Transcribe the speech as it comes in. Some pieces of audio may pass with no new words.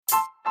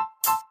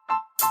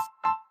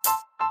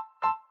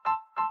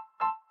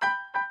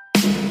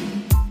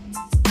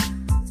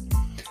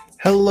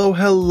Hello,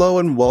 hello,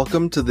 and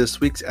welcome to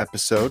this week's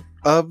episode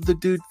of The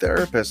Dude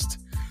Therapist.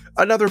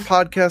 Another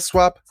podcast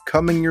swap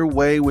coming your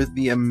way with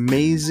the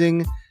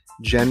amazing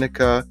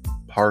Jenica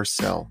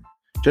Parcell.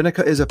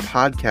 Jenica is a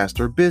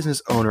podcaster, business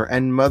owner,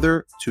 and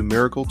mother to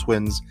miracle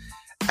twins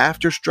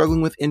after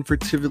struggling with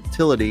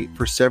infertility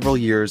for several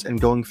years and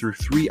going through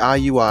 3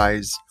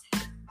 IUIs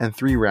and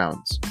 3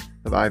 rounds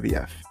of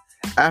IVF.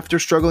 After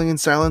struggling in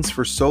silence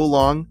for so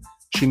long,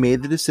 she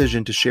made the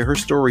decision to share her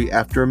story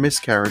after a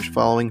miscarriage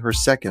following her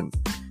second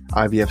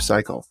IVF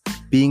cycle.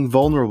 Being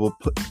vulnerable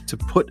to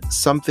put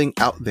something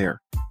out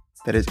there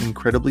that is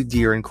incredibly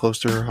dear and close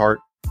to her heart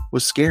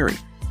was scary.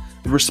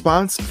 The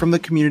response from the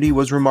community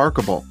was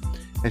remarkable,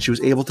 and she was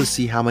able to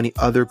see how many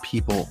other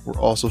people were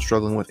also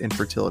struggling with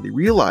infertility.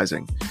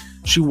 Realizing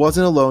she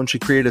wasn't alone, she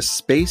created a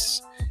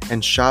space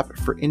and shop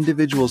for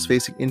individuals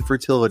facing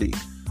infertility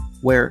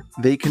where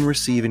they can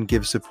receive and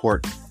give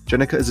support.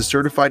 Jenica is a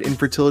certified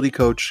infertility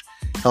coach,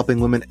 helping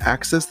women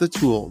access the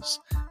tools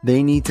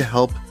they need to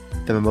help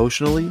them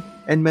emotionally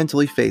and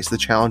mentally face the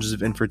challenges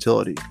of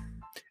infertility.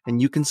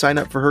 And you can sign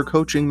up for her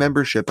coaching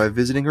membership by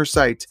visiting her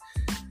site,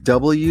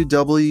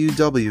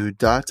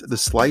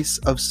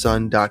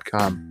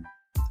 www.thesliceofsun.com.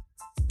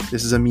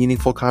 This is a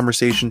meaningful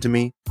conversation to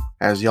me.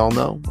 As y'all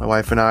know, my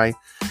wife and I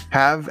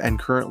have and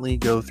currently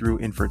go through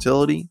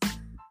infertility.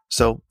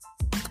 So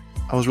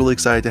I was really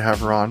excited to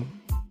have her on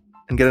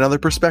and get another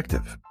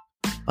perspective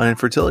on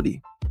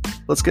infertility.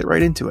 Let's get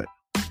right into it.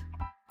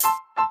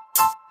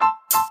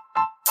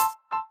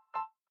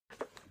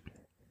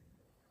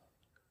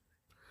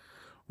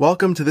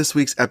 Welcome to this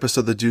week's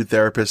episode of The Dude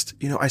Therapist.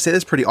 You know, I say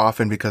this pretty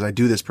often because I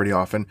do this pretty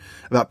often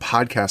about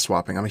podcast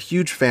swapping. I'm a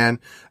huge fan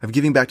of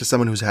giving back to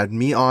someone who's had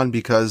me on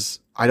because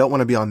I don't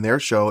want to be on their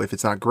show if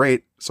it's not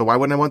great. So why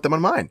wouldn't I want them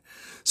on mine?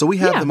 So we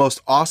have the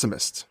most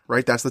awesomest,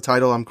 right? That's the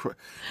title. I'm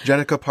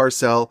Jenica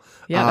Parcell.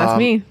 Yeah, that's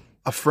me.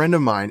 A friend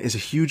of mine is a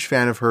huge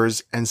fan of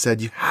hers and said,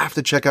 you have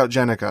to check out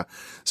Jenica.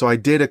 So I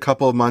did a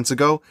couple of months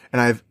ago,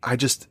 and I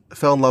just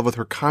fell in love with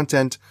her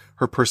content,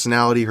 her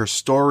personality, her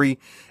story,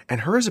 and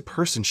her as a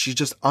person. She's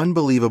just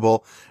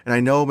unbelievable. And I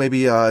know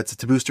maybe it's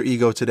to boost her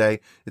ego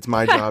today. It's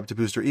my job to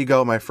boost her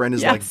ego. My friend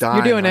is like dying.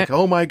 You're doing like, it.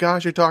 Oh my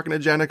gosh, you're talking to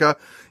Jenica.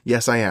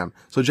 Yes, I am.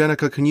 So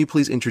Jenica, can you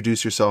please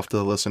introduce yourself to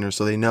the listeners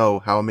so they know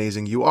how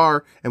amazing you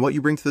are and what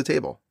you bring to the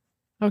table?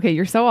 Okay,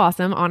 you're so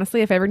awesome. Honestly,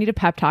 if I ever need a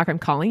pep talk, I'm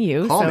calling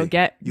you. Call so me.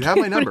 get. You have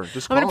my number.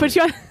 Just call I'm gonna put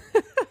you on.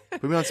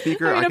 Put me on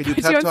speaker. I'm I gonna could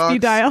do put pep you on talks.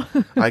 speed dial.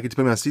 I could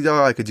put me on speed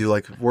dial. I could do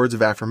like words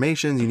of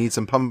affirmations. You need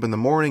some pump up in the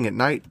morning, at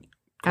night.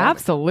 Call me.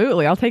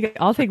 Absolutely, I'll take it.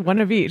 I'll take one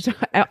of each.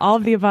 All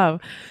of the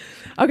above.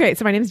 Okay,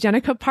 so my name is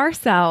Jenica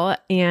Parcell,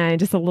 and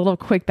just a little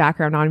quick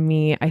background on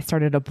me. I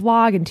started a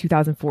blog in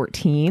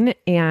 2014,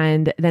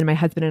 and then my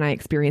husband and I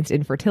experienced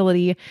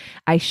infertility.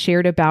 I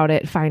shared about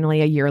it finally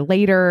a year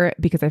later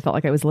because I felt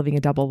like I was living a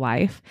double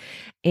life.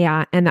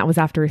 And that was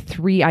after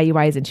 3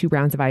 IUIs and 2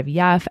 rounds of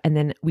IVF. And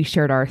then we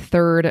shared our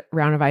 3rd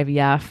round of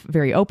IVF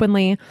very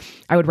openly.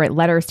 I would write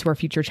letters to our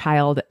future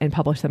child and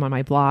publish them on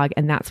my blog.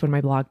 And that's when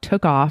my blog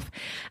took off.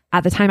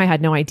 At the time, I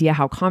had no idea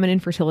how common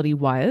infertility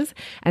was.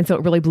 And so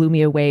it really blew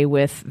me away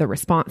with the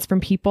response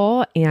from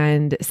people.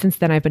 And since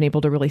then, I've been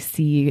able to really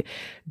see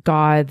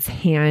God's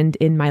hand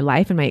in my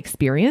life and my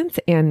experience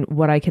and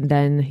what I can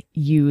then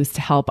use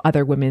to help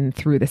other women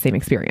through the same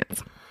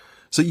experience.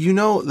 So you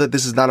know that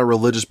this is not a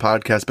religious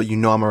podcast, but you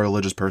know I'm a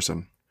religious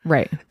person.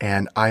 Right.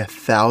 And I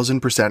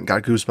 1,000%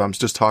 got goosebumps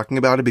just talking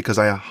about it because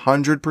I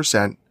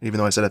 100%, even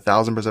though I said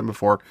 1,000%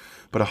 before,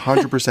 but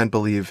 100%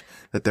 believe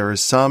that there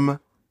is something,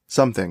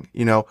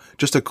 you know,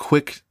 just a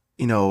quick,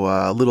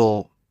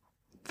 little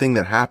thing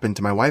that happened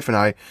to my wife and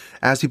I.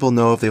 As people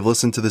know, if they've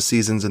listened to the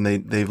seasons and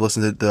they've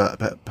listened to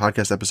the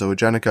podcast episode with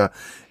Jenica,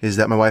 is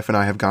that my wife and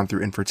I have gone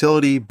through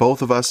infertility.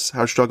 Both of us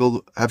have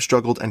struggled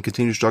and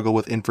continue to struggle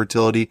with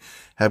infertility,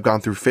 have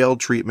gone through failed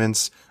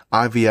treatments,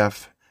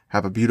 IVF,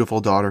 have a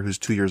beautiful daughter who's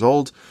 2 years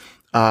old,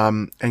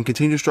 and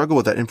continue to struggle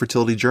with that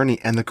infertility journey.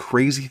 And the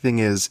crazy thing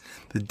is,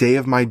 the day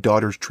of my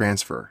daughter's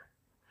transfer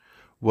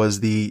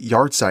was the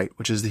yard site,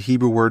 which is the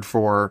Hebrew word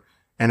for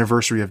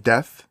anniversary of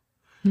death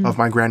of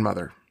my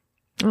grandmother.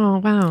 Oh,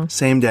 wow.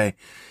 Same day.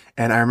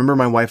 And I remember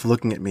my wife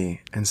looking at me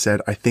and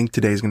said, I think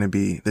today's going to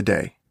be the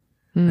day.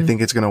 I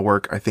think it's going to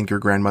work. I think your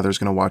grandmother's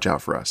going to watch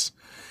out for us.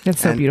 That's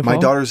so beautiful. My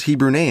daughter's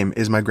Hebrew name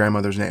is my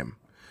grandmother's name.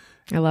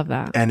 I love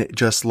that. And it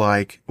just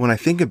like, when I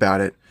think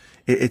about it,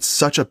 it's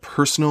such a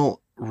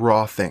personal,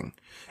 raw thing.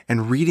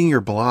 And reading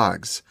your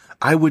blogs,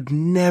 I would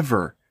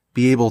never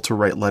be able to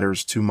write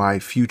letters to my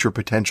future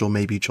potential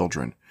maybe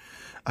children.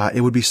 It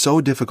would be so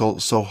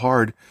difficult, so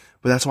hard,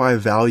 but that's why I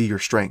value your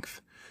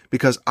strength.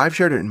 Because I've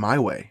shared it in my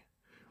way,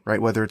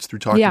 right? Whether it's through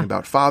talking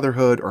about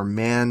fatherhood or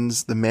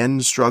the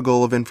men's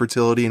struggle of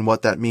infertility and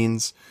what that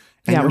means.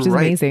 And which is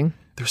amazing.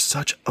 There's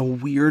such a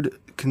weird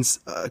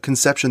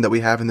conception that we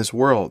have in this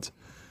world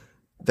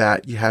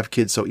that you have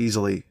kids so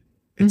easily.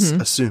 It's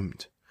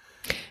assumed.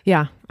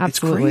 Yeah,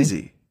 absolutely. It's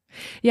crazy.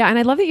 Yeah. And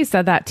I love that you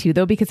said that too,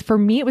 though, because for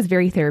me, it was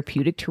very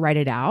therapeutic to write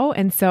it out.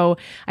 And so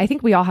I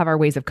think we all have our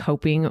ways of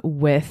coping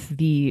with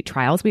the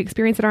trials we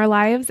experience in our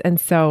lives. And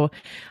so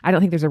I don't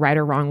think there's a right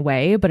or wrong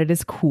way, but it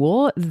is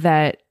cool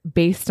that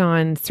based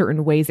on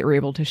certain ways that we're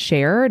able to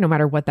share, no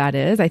matter what that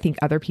is, I think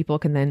other people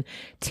can then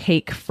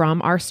take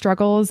from our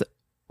struggles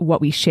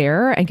what we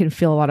share and can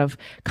feel a lot of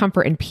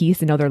comfort and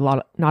peace and know they're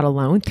not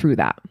alone through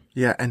that.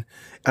 Yeah. And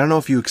I don't know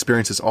if you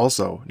experience this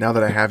also. Now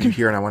that I have you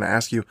here and I want to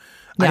ask you,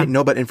 I didn't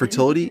know about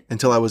infertility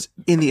until I was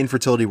in the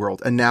infertility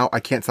world. And now I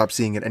can't stop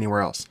seeing it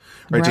anywhere else,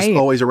 right? Just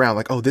always around,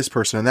 like, oh, this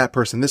person and that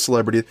person, this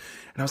celebrity.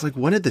 And I was like,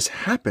 when did this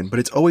happen? But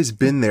it's always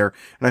been there.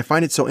 And I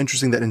find it so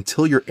interesting that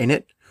until you're in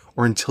it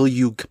or until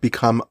you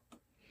become,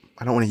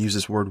 I don't want to use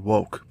this word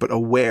woke, but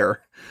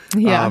aware.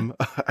 Yeah.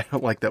 I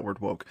don't like that word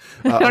woke.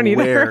 I don't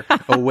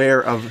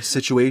aware of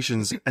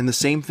situations. And the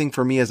same thing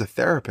for me as a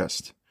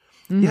therapist.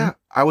 Mm-hmm. Yeah.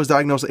 I was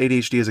diagnosed with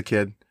ADHD as a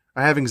kid.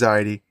 I have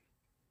anxiety.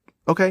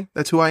 Okay,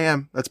 that's who I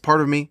am. That's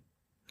part of me.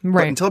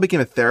 Right. But until I became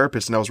a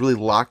therapist and I was really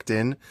locked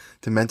in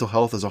to mental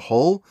health as a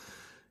whole,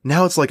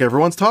 now it's like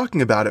everyone's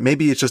talking about it.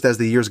 Maybe it's just as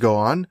the years go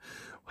on.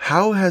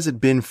 How has it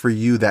been for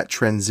you, that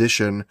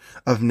transition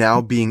of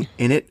now being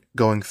in it,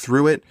 going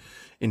through it,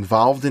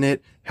 involved in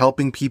it,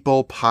 helping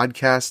people,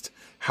 podcast?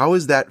 How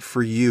is that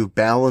for you,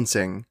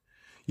 balancing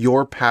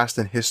your past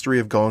and history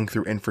of going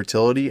through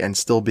infertility and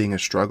still being a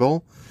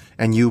struggle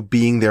and you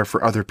being there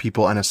for other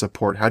people and a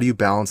support? How do you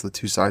balance the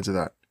two sides of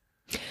that?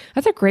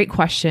 That's a great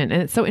question.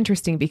 And it's so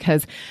interesting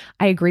because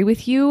I agree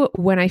with you.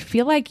 When I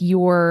feel like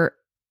you're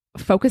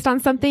focused on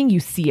something, you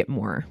see it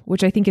more,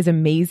 which I think is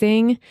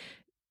amazing,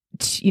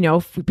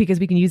 because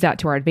we can use that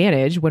to our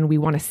advantage. When we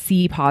want to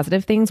see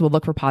positive things, we'll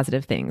look for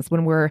positive things.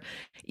 When we're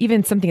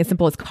even something as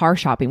simple as car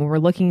shopping, when we're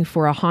looking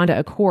for a Honda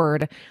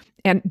Accord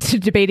and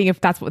debating if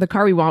that's what the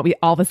car we want, we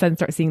all of a sudden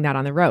start seeing that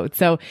on the road.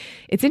 So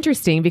it's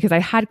interesting because I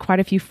had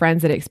quite a few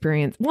friends that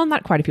experienced, well,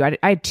 not quite a few. I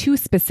had two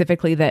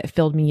specifically that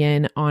filled me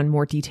in on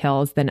more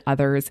details than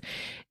others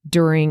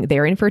during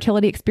their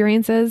infertility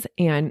experiences.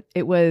 And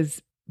it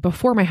was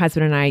before my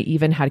husband and I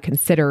even had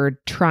considered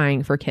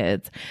trying for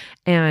kids.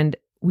 And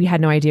we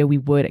had no idea we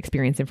would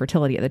experience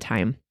infertility at the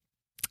time.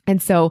 And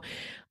so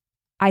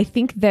I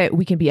think that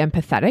we can be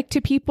empathetic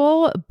to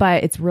people,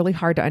 but it's really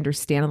hard to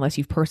understand unless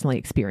you've personally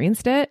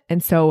experienced it.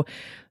 And so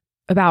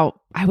I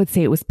would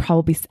say it was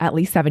probably at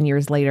least 7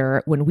 years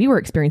later when we were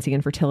experiencing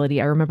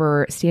infertility, I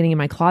remember standing in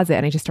my closet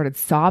and I just started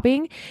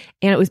sobbing.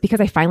 And it was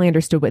because I finally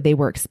understood what they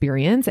were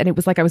experiencing. And it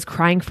was like I was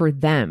crying for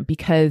them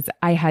because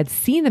I had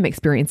seen them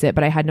experience it,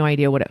 but I had no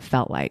idea what it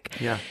felt like.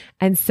 Yeah.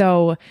 And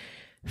so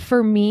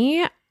for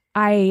me,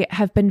 I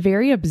have been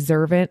very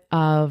observant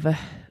of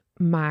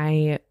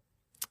my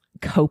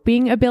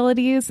coping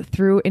abilities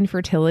through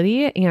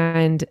infertility.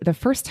 And the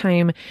first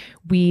time,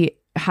 we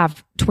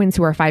have twins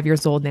who are 5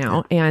 years old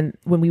now. And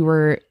when we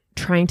were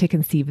trying to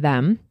conceive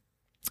them,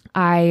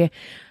 I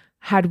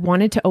had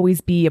wanted to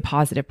always be a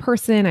positive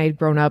person. I had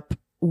grown up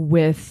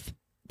with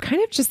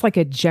kind of just like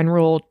a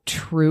general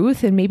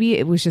truth. And maybe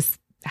it was just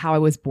how I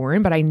was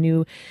born, but I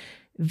knew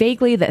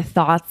vaguely that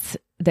thoughts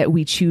that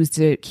we choose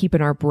to keep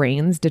in our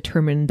brains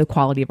determine the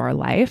quality of our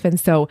life. And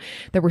so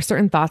there were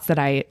certain thoughts that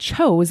I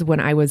chose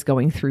when I was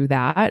going through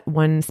that.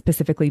 One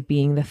specifically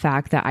being the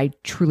fact that I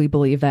truly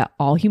believe that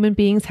all human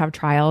beings have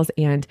trials.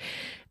 And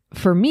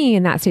for me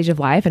in that stage of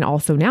life, and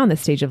also now in the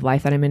stage of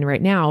life that I'm in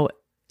right now,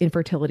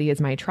 infertility is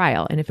my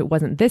trial. And if it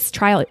wasn't this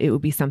trial, it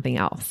would be something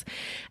else.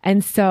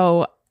 And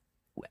so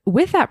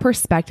with that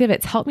perspective,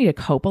 it's helped me to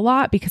cope a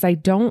lot because I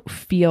don't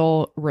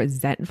feel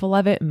resentful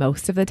of it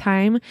most of the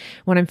time.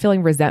 When I'm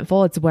feeling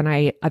resentful, it's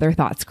when other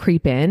thoughts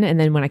creep in. And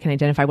then when I can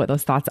identify what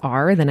those thoughts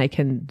are, then I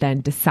can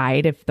then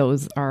decide if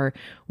those are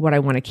what I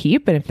want to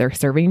keep and if they're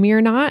serving me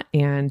or not.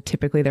 And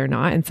typically they're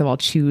not. And so I'll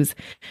choose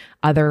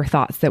other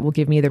thoughts that will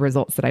give me the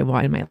results that I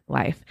want in my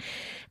life.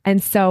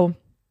 And so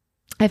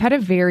I've had a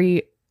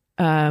very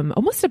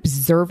almost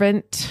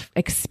observant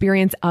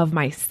experience of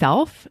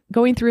myself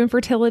going through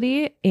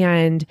infertility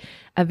and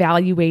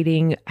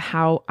evaluating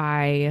how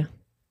I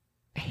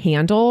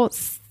handle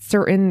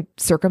certain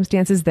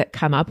circumstances that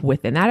come up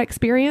within that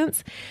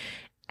experience.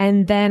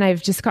 And then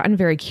I've just gotten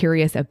very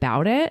curious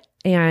about it.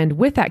 And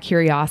with that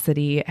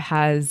curiosity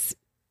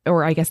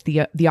or I guess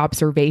the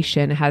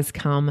observation has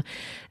come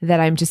that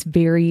I'm just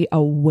very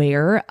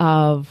aware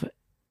of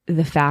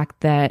the fact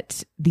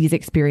that these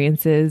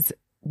experiences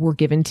were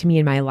given to me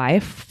in my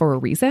life for a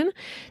reason,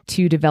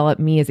 to develop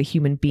me as a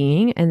human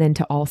being, and then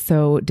to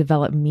also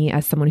develop me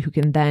as someone who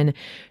can then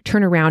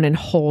turn around and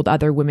hold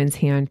other women's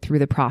hand through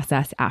the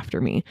process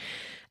after me.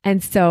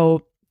 And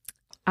so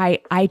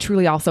I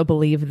truly also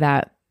believe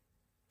that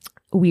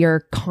we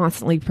are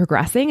constantly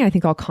progressing. I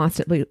think I'll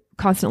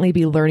constantly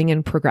be learning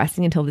and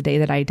progressing until the day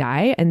that I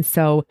die. And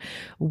so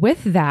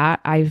with that,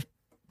 I've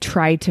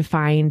tried to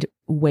find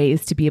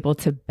ways to be able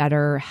to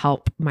better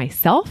help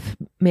myself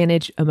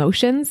manage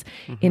emotions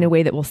in a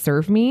way that will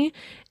serve me.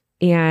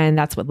 And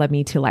that's what led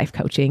me to life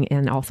coaching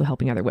and also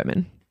helping other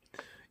women.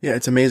 Yeah,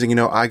 it's amazing.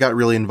 I got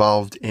really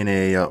involved in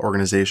a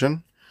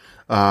organization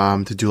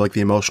to do like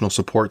the emotional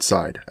support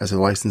side as a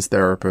licensed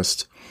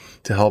therapist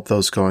to help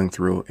those going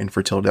through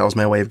infertility. That was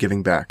my way of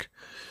giving back.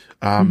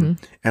 And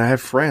I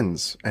have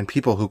friends and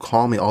people who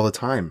call me all the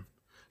time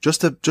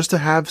just to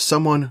have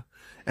someone.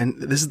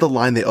 And this is the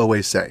line they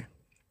always say.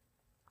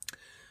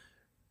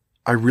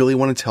 I really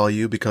want to tell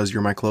you because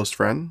you're my close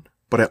friend,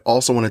 but I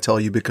also want to tell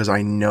you because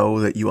I know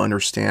that you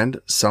understand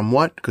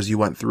somewhat because you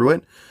went through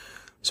it.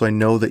 So I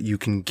know that you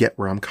can get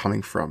where I'm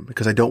coming from,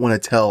 because I don't want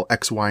to tell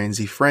X, Y, and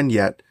Z friend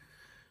yet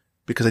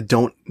because I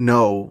don't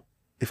know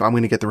if I'm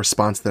going to get the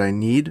response that I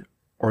need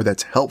or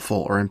that's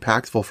helpful or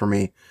impactful for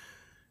me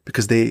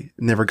because they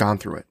never gone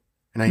through it.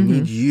 And I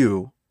need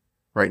you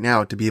right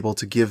now to be able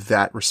to give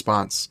that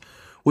response,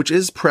 which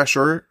is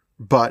pressure,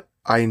 but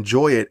I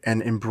enjoy it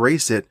and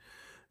embrace it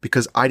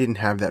because I didn't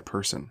have that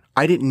person.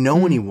 I didn't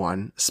know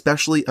anyone,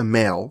 especially a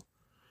male,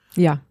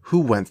 who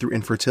went through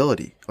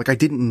infertility. Like, I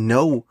didn't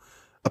know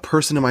a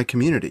person in my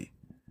community.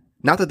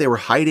 Not that they were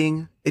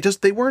hiding.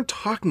 They weren't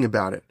talking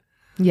about it.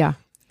 Yeah.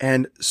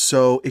 And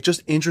so it's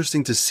just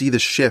interesting to see the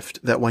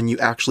shift that when you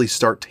actually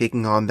start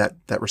taking on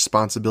that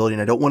responsibility,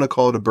 and I don't want to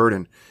call it a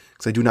burden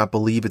because I do not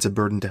believe it's a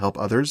burden to help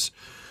others.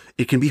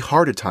 It can be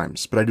hard at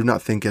times, but I do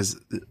not think as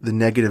the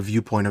negative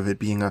viewpoint of it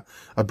being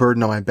a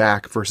burden on my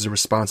back versus a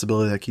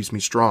responsibility that keeps me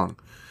strong.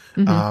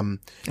 I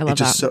love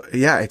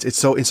that.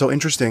 It's so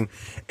interesting.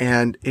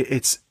 And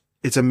it's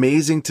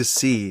amazing to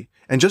see.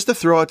 And just to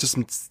throw out just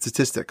some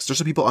statistics, just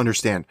so people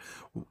understand,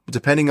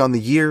 depending on the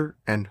year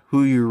and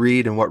who you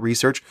read and what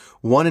research,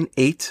 1 in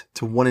 8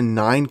 to 1 in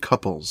 9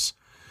 couples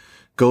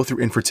go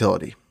through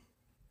infertility.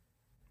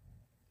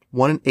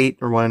 1 in 8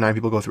 or 1 in 9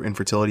 people go through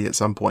infertility at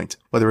some point,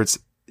 whether it's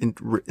in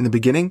the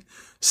beginning,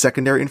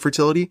 secondary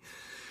infertility,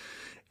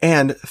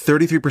 and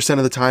 33%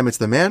 of the time it's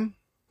the man,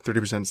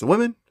 30% it's the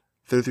woman,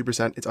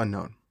 33% it's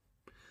unknown.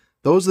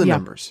 Those are the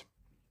numbers.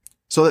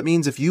 So that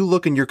means if you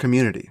look in your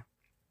community,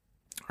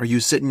 or you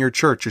sit in your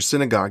church, your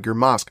synagogue, your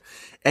mosque,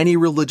 any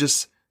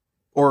religious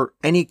or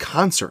any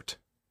concert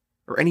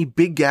or any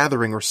big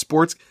gathering or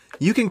sports,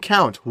 you can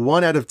count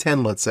 1 out of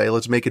 10, let's say,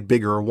 let's make it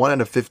bigger, or 1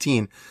 out of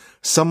 15,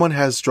 someone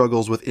has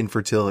struggles with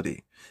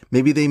infertility.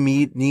 Maybe they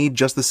need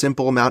just the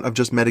simple amount of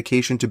just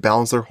medication to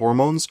balance their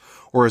hormones,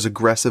 or as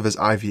aggressive as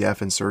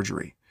IVF and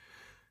surgery.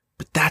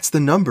 But that's the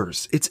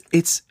numbers.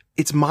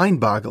 It's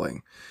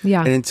mind-boggling.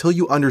 Yeah. And until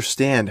you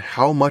understand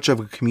how much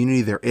of a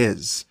community there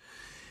is,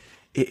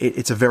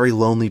 it's a very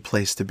lonely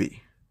place to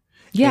be.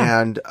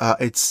 Yeah. And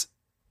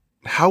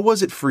how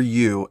was it for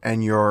you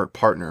and your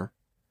partner,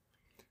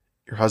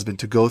 your husband,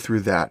 to go through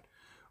that?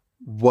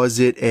 Was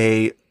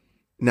it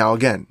now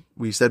again,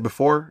 we said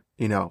before,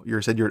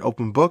 you said you're an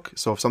open book.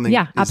 So if something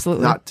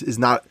is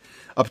not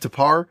up to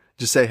par,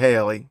 just say, hey,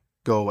 Ellie,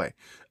 go away.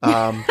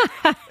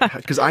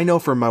 Because I know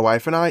for my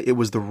wife and I, it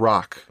was the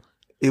rock.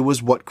 It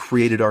was what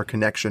created our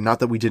connection. Not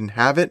that we didn't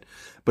have it,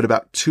 but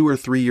about 2 or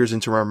 3 years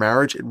into our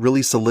marriage, it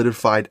really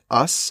solidified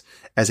us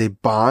as a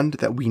bond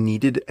that we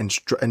needed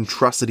and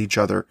trusted each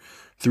other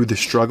through the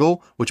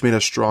struggle, which made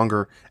us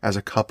stronger as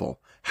a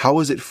couple. How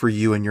was it for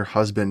you and your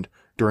husband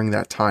during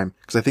that time?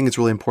 Because I think it's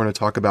really important to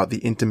talk about the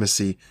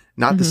intimacy,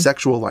 not the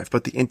sexual life,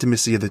 but the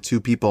intimacy of the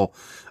two people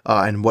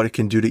and what it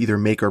can do to either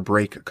make or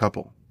break a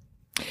couple.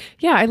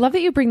 Yeah, I love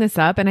that you bring this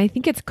up. And I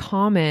think it's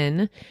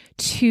common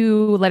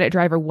to let it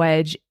drive a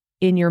wedge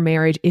in your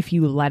marriage if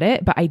you let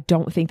it, but I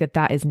don't think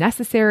that is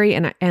necessary.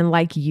 And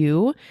like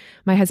you,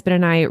 my husband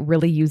and I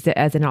really used it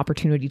as an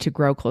opportunity to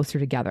grow closer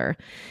together.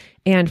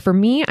 And for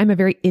me, I'm a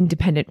very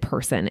independent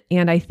person.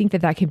 And I think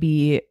that can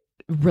be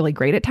really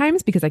great at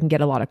times because I can get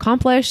a lot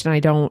accomplished and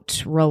I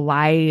don't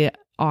rely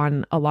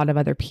on a lot of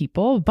other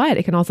people, but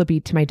it can also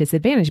be to my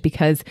disadvantage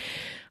because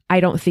I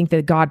don't think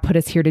that God put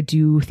us here to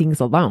do things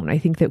alone. I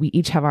think that we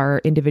each have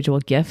our individual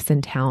gifts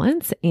and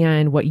talents,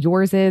 and what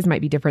yours is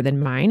might be different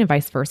than mine and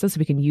vice versa. So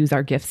we can use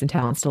our gifts and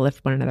talents to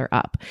lift one another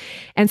up.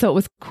 And so it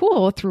was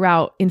cool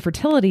throughout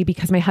infertility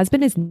because my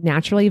husband is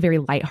naturally a very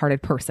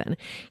lighthearted person.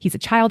 He's a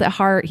child at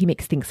heart. He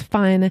makes things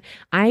fun.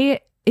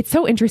 It's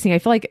so interesting. I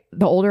feel like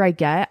the older I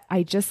get,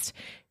 I just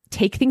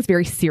take things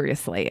very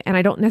seriously. And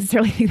I don't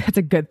necessarily think that's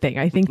a good thing.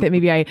 I think that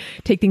maybe I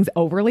take things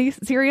overly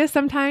serious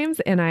sometimes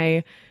and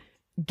I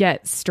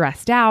get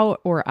stressed out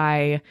or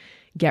I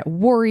get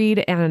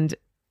worried. And,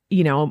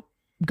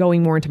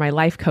 going more into my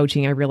life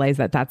coaching, I realize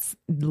that that's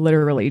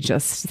literally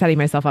just setting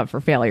myself up for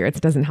failure.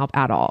 It doesn't help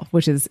at all,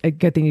 which is a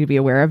good thing to be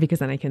aware of because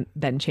then I can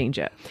then change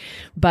it.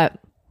 But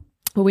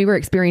when we were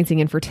experiencing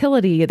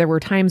infertility, there were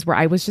times where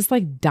I was just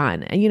like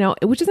done, and,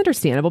 which is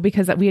understandable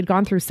because we had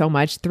gone through so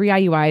much, 3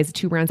 IUIs,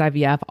 2 rounds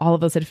IVF, all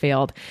of those had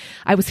failed.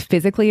 I was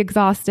physically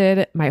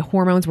exhausted. My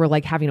hormones were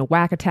like having a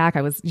whack attack.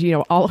 I was,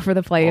 all over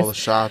the place. All the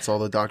shots, all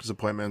the doctor's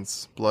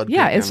appointments, blood.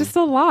 Yeah. It's just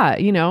a lot,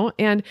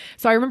 And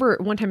so I remember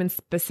one time in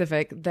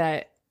specific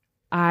that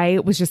I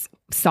was just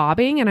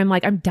sobbing, and I'm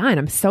like, I'm done.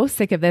 I'm so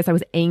sick of this. I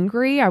was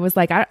angry. I was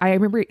like, I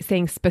remember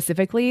saying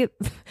specifically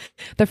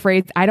the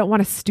phrase, I don't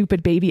want a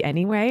stupid baby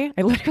anyway.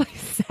 I literally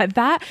said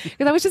that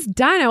because I was just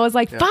done. I was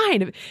like,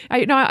 fine.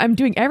 I'm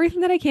doing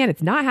everything that I can.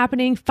 It's not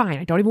happening. Fine.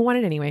 I don't even want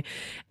it anyway.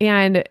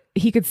 And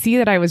he could see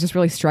that I was just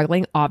really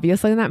struggling.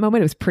 Obviously in that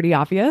moment, it was pretty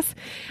obvious.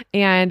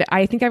 And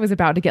I think I was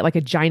about to get like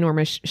a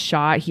ginormous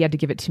shot. He had to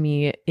give it to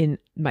me in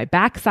my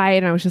backside.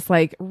 And I was just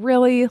like,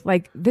 really?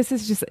 Like, this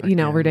is just,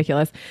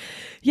 ridiculous.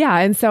 Yeah.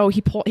 And so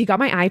he got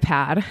my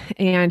iPad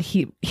and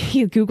he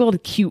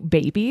Googled cute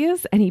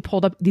babies and he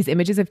pulled up these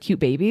images of cute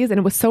babies. And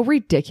it was so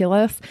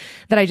ridiculous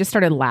that I just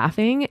started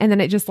laughing. And then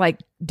it just like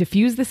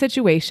diffused the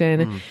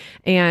situation.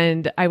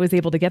 And I was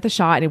able to get the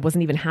shot, and it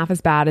wasn't even half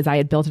as bad as I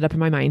had built it up in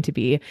my mind to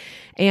be.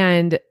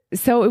 And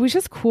so it was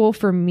just cool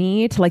for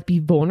me to like be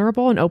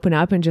vulnerable and open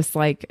up and just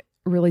like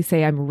really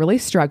say, I'm really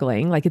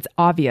struggling. Like, it's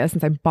obvious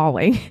since I'm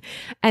bawling.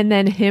 And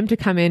then him to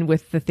come in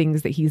with the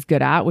things that he's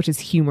good at, which is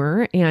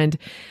humor. And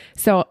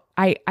so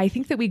I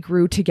think that we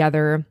grew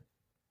together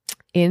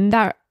in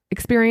that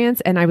experience.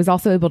 And I was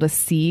also able to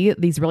see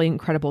these really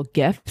incredible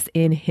gifts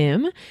in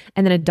him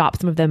and then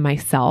adopt some of them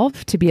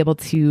myself to be able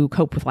to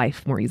cope with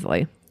life more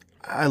easily.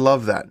 I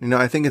love that.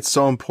 I think it's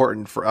so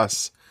important for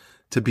us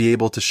to be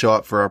able to show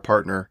up for our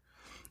partner.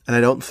 And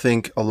I don't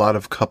think a lot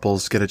of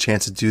couples get a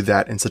chance to do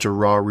that in such a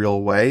raw,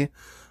 real way.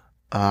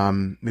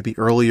 Maybe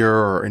earlier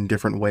or in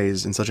different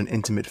ways in such an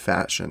intimate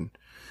fashion.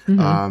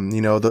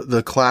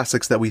 The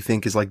classics that we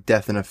think is like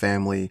death in a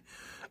family.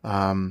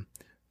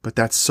 But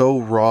that's so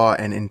raw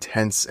and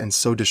intense and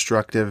so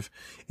destructive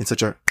in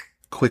such a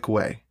quick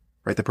way,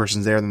 right? The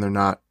person's there, then they're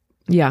not.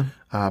 Yeah.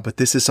 But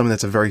this is something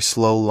that's a very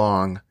slow,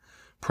 long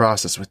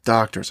process with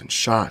doctors and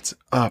shots,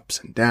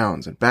 ups and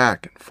downs and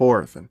back and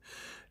forth, and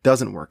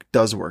doesn't work,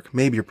 does work.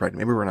 Maybe you're pregnant,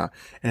 maybe we're not.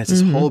 And it's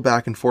this whole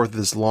back and forth,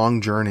 this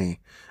long journey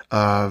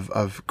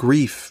of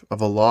grief,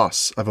 of a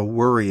loss, of a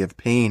worry, of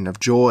pain, of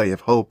joy,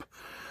 of hope.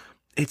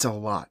 It's a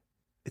lot.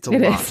 It's a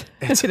lot.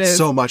 It's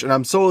so much. And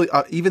I'm so,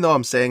 even though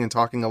I'm saying and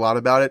talking a lot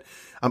about it,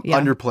 I'm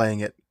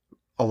underplaying it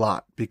a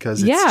lot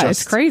because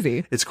it's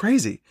crazy. It's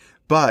crazy.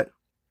 But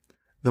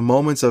the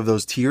moments of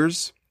those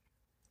tears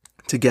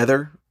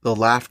together, the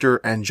laughter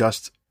and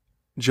just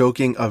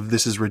joking of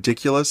this is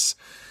ridiculous,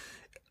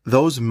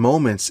 those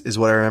moments is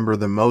what I remember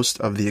the most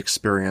of the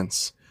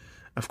experience.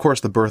 Of course,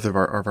 the birth of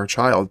our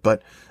child,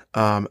 but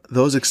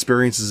those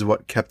experiences is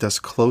what kept us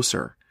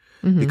closer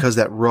because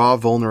that raw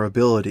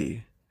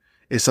vulnerability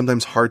is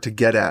sometimes hard to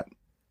get at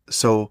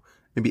so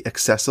maybe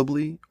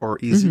accessibly or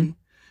easy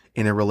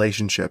in a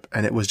relationship.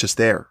 And it was just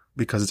there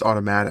because it's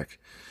automatic.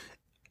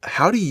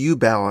 How do you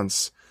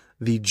balance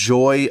the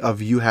joy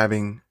of you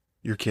having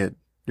your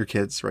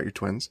kids, right? Your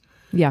twins.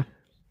 Yeah.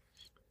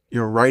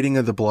 Writing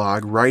of the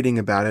blog, writing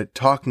about it,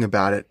 talking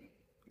about it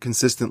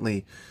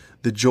consistently,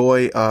 the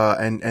joy,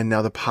 and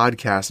now the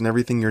podcast and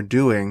everything you're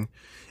doing.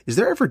 Is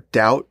there ever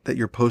doubt that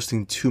you're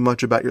posting too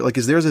much about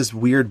is there this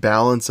weird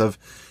balance of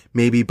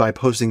maybe by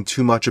posting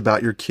too much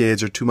about your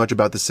kids or too much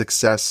about the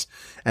success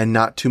and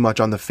not too much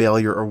on the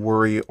failure or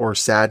worry or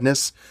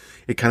sadness,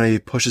 it kind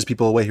of pushes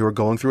people away who are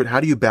going through it? How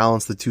do you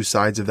balance the two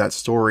sides of that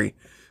story?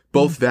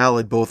 Both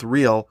valid, both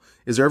real.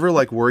 Is there ever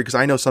worry? Because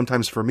I know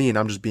sometimes for me, and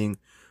I'm just being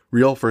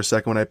real for a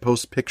second, when I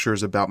post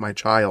pictures about my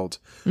child,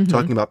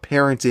 talking about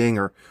parenting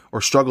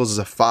or struggles as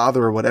a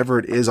father or whatever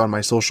it is on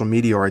my social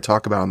media or I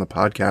talk about on the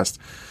podcast,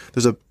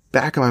 there's a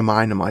back of my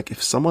mind, I'm like,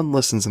 if someone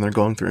listens and they're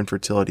going through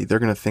infertility, they're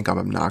going to think I'm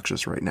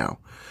obnoxious right now.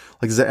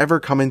 Does that ever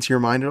come into your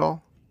mind at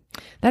all?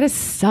 That is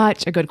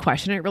such a good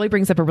question. It really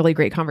brings up a really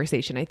great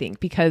conversation, I think,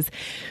 because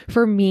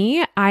for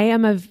me, I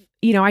am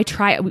we all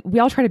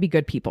try to be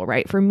good people,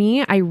 right? For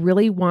me, I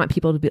really want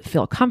people to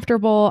feel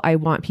comfortable. I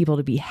want people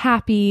to be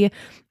happy.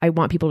 I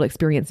want people to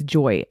experience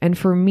joy. And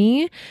for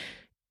me,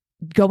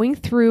 going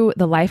through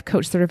the life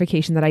coach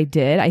certification that I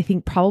did, I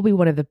think probably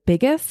one of the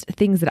biggest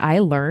things that I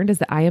learned is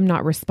that I am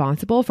not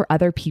responsible for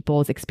other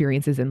people's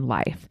experiences in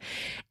life.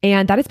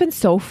 And that has been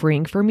so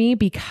freeing for me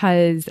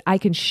because I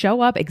can show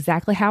up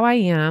exactly how I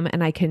am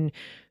and I can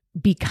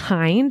be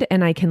kind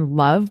and I can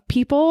love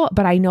people,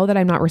 but I know that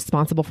I'm not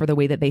responsible for the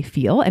way that they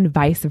feel and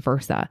vice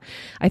versa.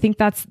 I think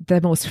that's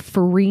the most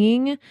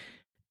freeing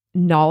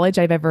knowledge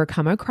I've ever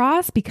come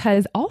across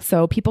because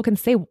also people can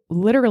say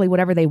literally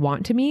whatever they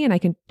want to me and I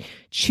can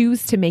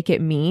choose to make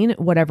it mean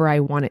whatever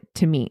I want it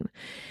to mean.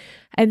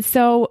 And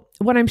so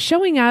when I'm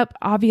showing up,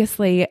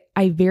 obviously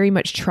I very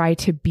much try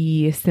to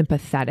be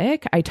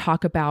sympathetic. I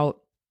talk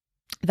about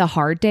the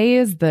hard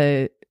days,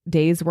 the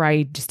days where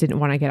I just didn't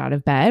want to get out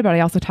of bed, but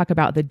I also talk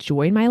about the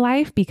joy in my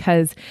life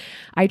because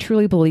I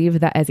truly believe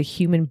that as a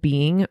human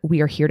being,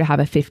 we are here to have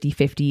a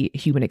 50-50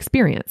 human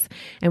experience.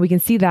 And we can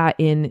see that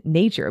in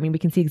nature. I mean, we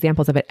can see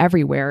examples of it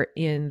everywhere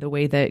in the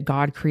way that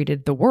God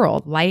created the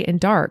world, light and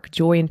dark,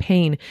 joy and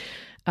pain,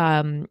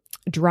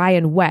 dry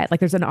and wet.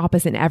 There's an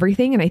opposite in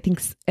everything. And I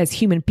think as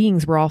human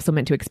beings, we're also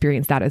meant to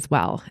experience that as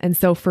well. And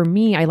so for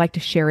me, I like to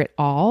share it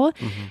all.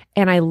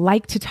 And I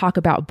like to talk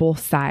about both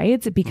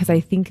sides because I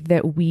think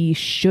that we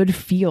should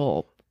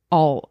feel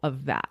all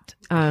of that.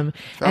 And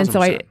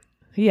so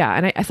Yeah.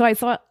 And I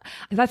thought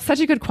that's such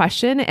a good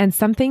question, and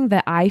something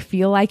that I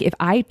feel like if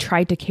I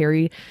tried to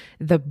carry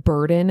the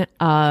burden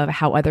of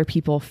how other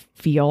people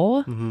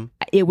feel,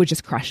 it would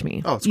just crush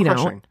me. Oh, it's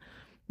crushing.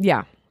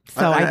 Yeah.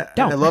 So I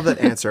don't. I love that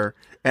answer.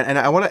 And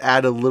I want to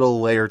add a little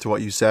layer to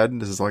what you said.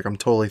 This is like I'm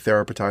totally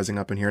therapizing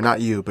up in here.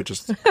 Not you, but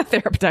just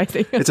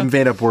therapizing. It's a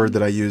made up word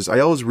that I use. I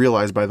always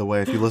realize, by the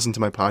way, if you listen to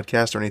my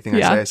podcast or anything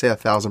I say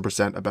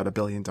 1,000% about 1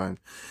 billion times.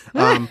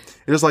 It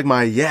is like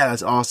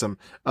that's awesome.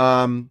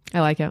 I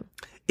like it.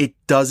 It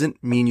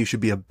doesn't mean you should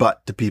be a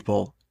butt to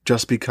people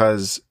just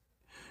because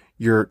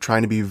you're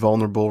trying to be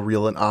vulnerable,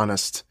 real, and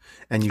honest.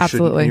 And you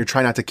shouldn't, and you're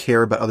trying not to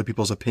care about other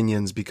people's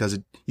opinions because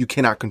you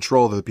cannot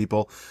control other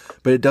people,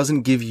 but it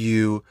doesn't give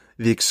you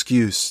the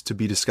excuse to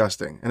be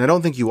disgusting. And I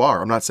don't think you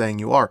are. I'm not saying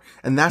you are.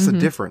 And that's the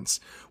difference.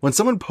 When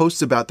someone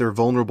posts about their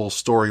vulnerable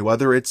story,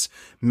 whether it's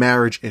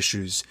marriage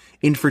issues,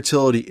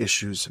 infertility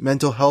issues,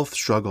 mental health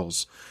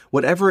struggles,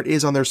 whatever it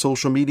is on their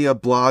social media,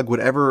 blog,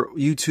 whatever,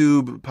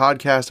 YouTube,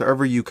 podcast,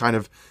 however you kind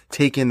of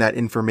take in that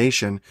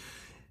information,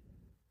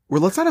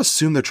 well, let's not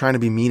assume they're trying to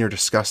be mean or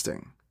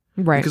disgusting.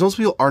 Right. Because most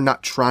people are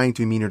not trying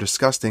to be mean or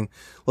disgusting.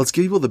 Let's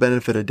give people the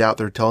benefit of doubt.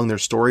 They're telling their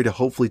story to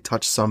hopefully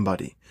touch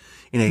somebody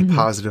in a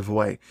positive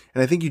way.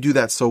 And I think you do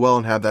that so well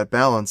and have that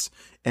balance.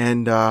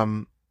 And I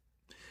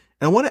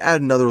want to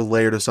add another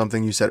layer to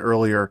something you said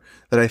earlier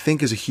that I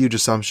think is a huge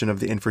assumption of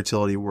the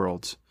infertility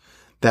world.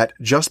 That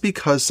just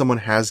because someone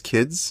has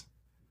kids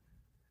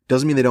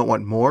doesn't mean they don't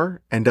want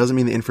more, and doesn't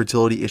mean the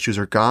infertility issues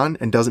are gone,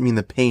 and doesn't mean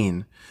the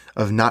pain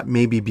of not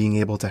maybe being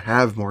able to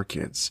have more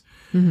kids.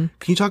 Can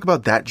you talk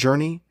about that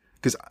journey?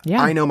 Because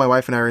I know my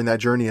wife and I are in that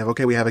journey of,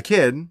 okay, we have a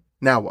kid,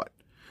 now what?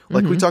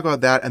 Like we talk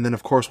about that, and then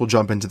of course we'll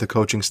jump into the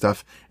coaching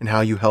stuff and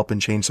how you help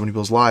and change so many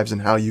people's lives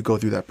and how you go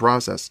through that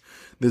process.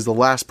 This is the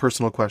last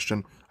personal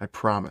question, I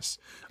promise.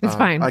 It's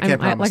fine. I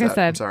can't promise like that. I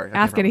said, I'm sorry.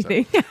 ask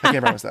anything. I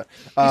can't promise that.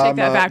 You take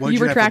that back. You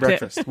retract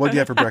it. What did you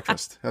have for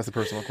breakfast? That's the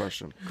personal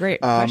question. Great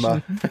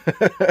question.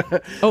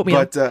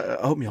 Oatmeal. But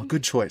oatmeal,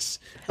 good choice.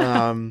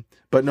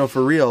 But no,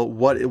 for real,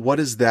 what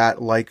is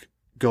that like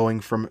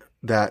going from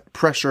that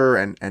pressure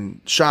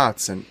and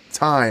shots and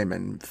time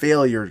and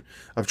failure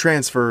of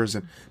transfers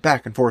and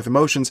back and forth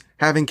emotions,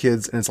 having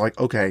kids, and it's like,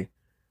 okay,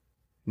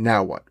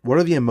 now what? What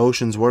are the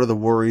emotions? What are the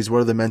worries?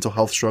 What are the mental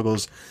health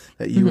struggles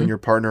that you and your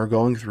partner are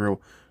going through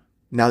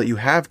now that you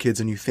have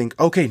kids and you think,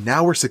 okay,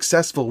 now we're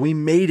successful. We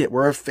made it.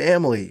 We're a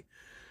family,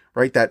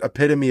 right? That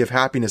epitome of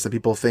happiness that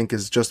people think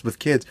is just with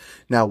kids.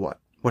 Now what?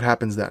 What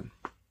happens then?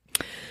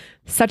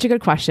 Such a good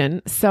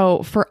question.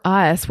 So for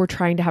us, we're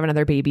trying to have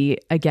another baby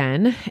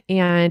again.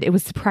 And it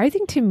was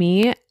surprising to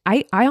me.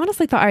 I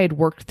honestly thought I had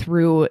worked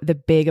through the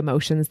big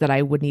emotions that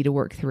I would need to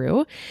work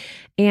through.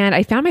 And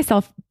I found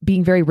myself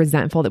being very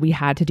resentful that we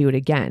had to do it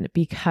again,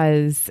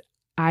 because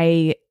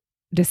I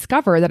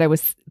discovered that I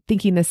was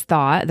thinking this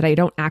thought that I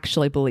don't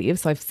actually believe.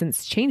 So I've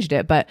since changed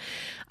it, but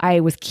I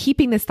was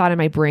keeping this thought in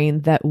my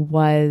brain that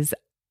was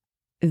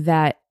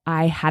that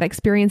I had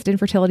experienced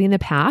infertility in the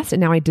past and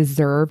now I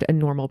deserved a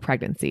normal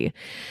pregnancy.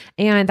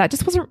 And that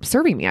just wasn't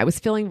serving me. I was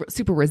feeling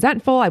super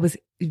resentful. I was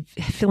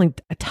feeling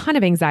a ton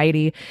of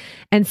anxiety.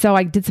 And so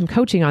I did some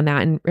coaching on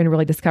that and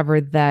really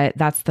discovered that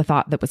that's the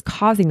thought that was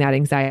causing that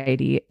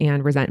anxiety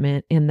and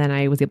resentment. And then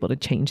I was able to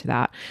change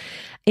that.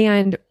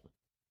 And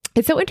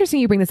it's so interesting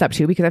you bring this up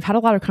too, because I've had a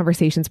lot of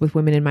conversations with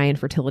women in my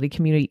infertility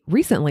community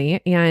recently.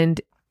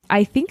 And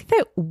I think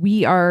that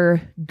we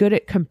are good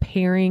at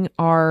comparing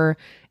our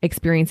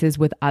experiences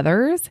with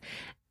others,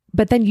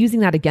 but then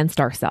using that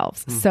against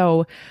ourselves.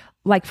 So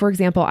like, for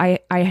example, I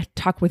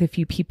talked with a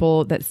few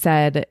people that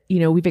said,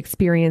 we've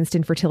experienced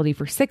infertility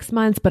for 6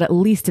 months, but at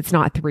least it's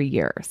not 3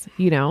 years,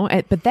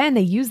 but then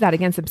they use that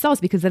against themselves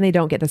because then they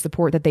don't get the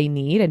support that they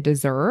need and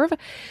deserve.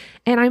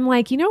 And I'm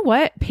like, you know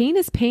what? Pain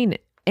is pain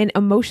and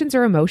emotions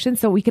are emotions.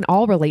 So we can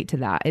all relate to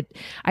that.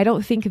 I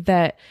don't think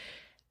that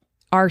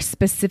our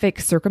specific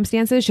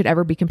circumstances should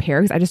ever be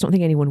compared, because I just don't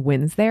think anyone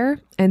wins there.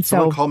 And so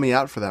someone called me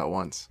out for that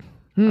once.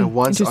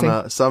 Once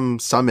on some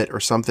summit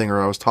or something,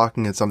 or I was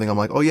talking at something, I'm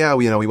like, oh yeah,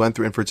 we went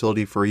through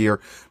infertility for a year,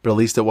 but at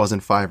least it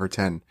wasn't 5 or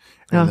 10.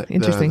 And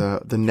interesting.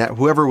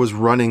 Whoever was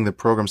running the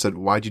program said,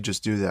 why'd you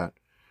just do that?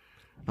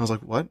 And I was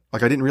like, what?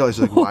 Like, I didn't realize,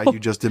 like, why'd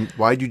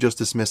you just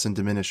dismiss and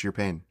diminish your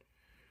pain?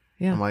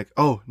 Yeah. I'm like,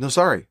 oh, no,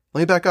 sorry.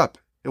 Let me back up.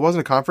 It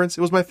wasn't a conference.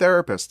 It was my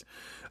therapist.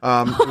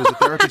 It was a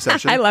therapy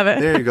session. I love it.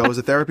 There you go. It was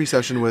a therapy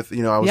session with,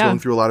 I was going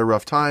through a lot of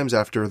rough times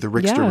after the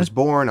Rickster was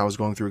born. I was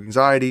going through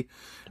anxiety.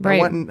 Right.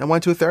 I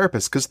went to a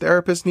therapist because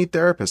therapists need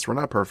therapists. We're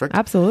not perfect.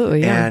 Absolutely.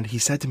 Yeah. And he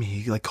said to me,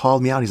 he like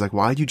called me out. He's like,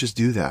 why'd you just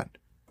do that?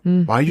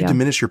 Why'd you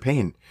diminish your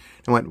pain?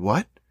 I went,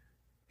 what?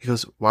 He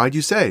goes, why'd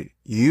you say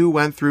you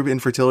went through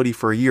infertility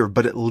for a year,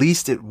 but at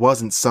least it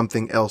wasn't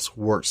something else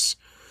worse?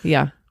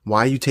 Yeah.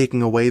 Why are you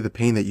taking away the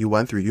pain that you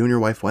went through? You and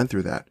your wife went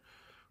through that.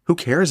 Who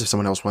cares if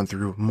someone else went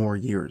through more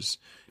years?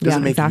 It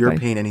doesn't make your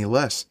pain any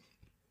less.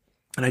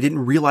 And I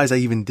didn't realize I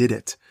even did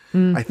it.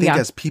 I think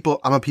as people,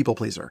 I'm a people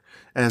pleaser.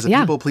 And as a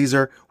people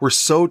pleaser, we're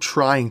so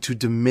trying to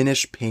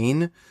diminish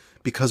pain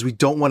because we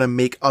don't want to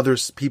make other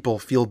people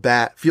feel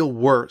bad, feel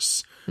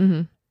worse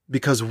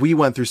because we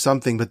went through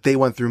something, but they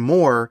went through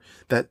more,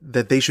 that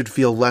they should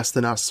feel less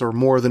than us or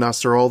more than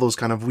us, or all those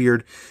kind of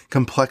weird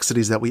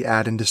complexities that we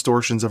add and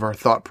distortions of our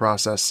thought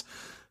process.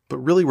 But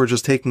really, we're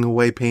just taking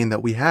away pain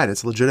that we had.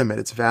 It's legitimate.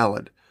 It's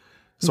valid.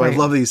 So Right. I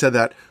love that you said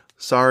that.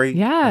 Sorry.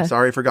 Yeah. I'm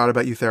sorry I forgot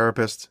about you,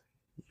 therapist.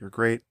 You're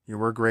great. You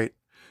were great.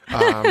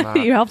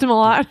 You helped him a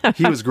lot.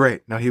 He was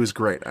great. No, he was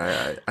great.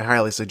 I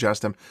highly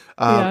suggest him.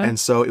 Yeah. And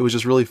so it was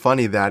just really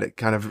funny that it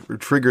kind of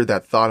triggered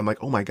that thought. I'm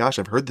like, oh my gosh,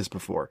 I've heard this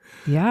before.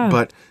 Yeah.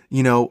 But,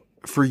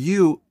 for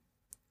you,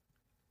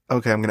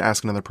 okay, I'm going to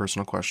ask another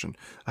personal question.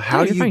 How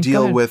Yeah, do you're you fine. Go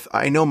deal ahead. with,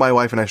 I know my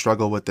wife and I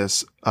struggle with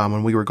this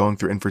when we were going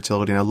through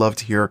infertility, and I love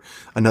to hear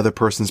another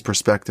person's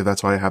perspective.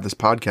 That's why I have this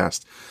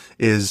podcast,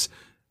 is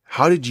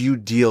how did you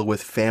deal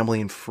with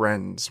family and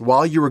friends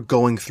while you were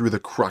going through the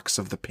crux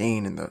of the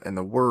pain and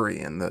the worry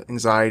and the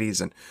anxieties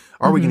and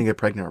are we going to get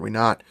pregnant? Are we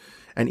not?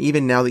 And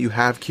even now that you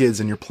have kids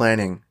and you're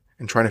planning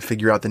and trying to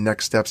figure out the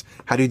next steps,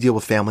 how do you deal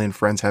with family and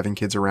friends having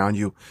kids around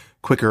you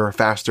quicker or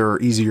faster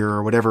or easier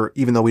or whatever,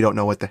 even though we don't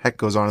know what the heck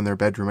goes on in their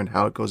bedroom and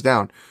how it goes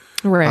down?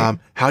 Right.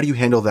 How do you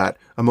handle that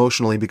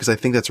emotionally? Because I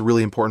think that's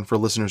really important for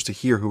listeners to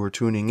hear who are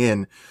tuning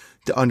in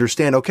to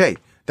understand, okay,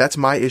 that's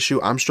my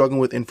issue. I'm struggling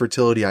with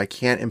infertility. I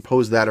can't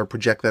impose that or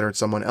project that on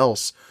someone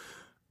else,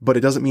 but it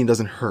doesn't mean it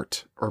doesn't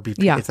hurt or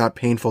it's not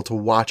painful to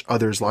watch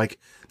others like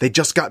they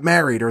just got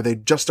married or they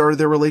just started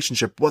their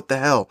relationship. What the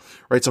hell?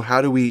 Right. So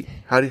how do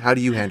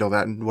you handle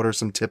that? And what are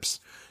some tips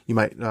you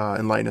might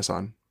enlighten us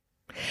on?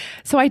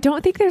 So I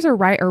don't think there's a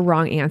right or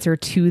wrong answer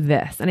to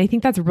this. And I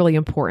think that's really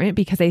important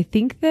because I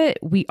think that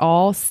we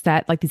all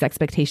set like these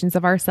expectations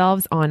of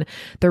ourselves on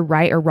the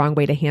right or wrong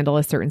way to handle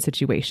a certain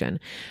situation.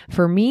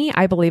 For me,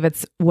 I believe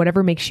it's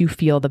whatever makes you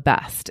feel the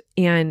best.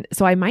 And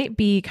so I might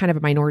be kind of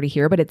a minority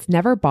here, but it's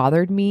never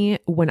bothered me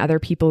when other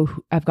people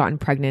who have gotten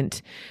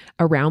pregnant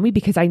around me,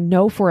 because I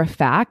know for a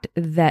fact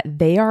that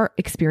they are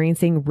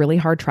experiencing really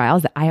hard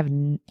trials that I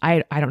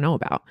don't know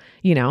about,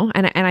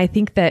 and I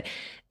think that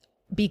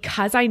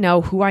because I know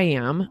who I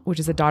am, which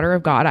is a daughter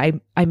of God, I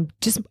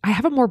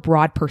have a more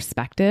broad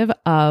perspective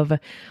of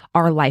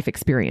our life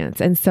experience.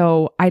 And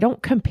so I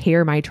don't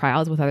compare my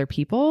trials with other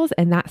people's,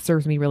 and that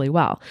serves me really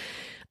well.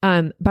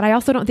 But I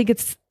also don't think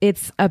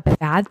it's a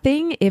bad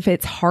thing if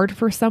it's hard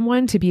for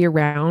someone to be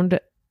around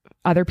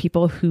other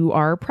people who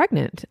are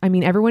pregnant. I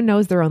mean, everyone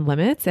knows their own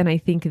limits. And I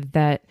think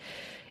that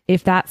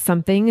if that's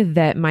something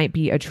that might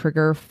be a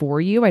trigger for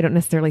you, I don't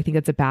necessarily think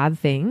it's a bad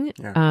thing.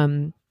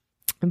 Yeah.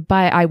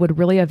 But I would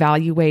really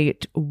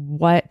evaluate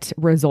what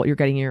result you're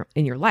getting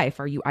in your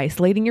life. Are you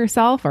isolating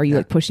yourself? Are you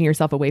like pushing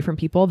yourself away from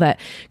people that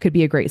could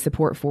be a great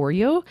support for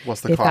you? What's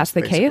the if cost, that's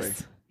the basically?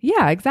 case?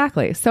 Yeah,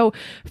 exactly. So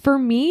for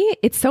me,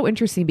 it's so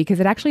interesting because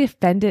it actually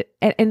offended,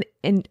 and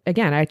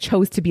again, I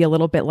chose to be a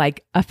little bit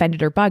like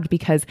offended or bugged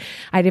because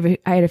I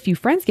had a few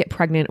friends get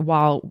pregnant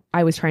while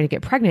I was trying to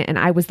get pregnant, and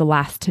I was the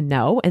last to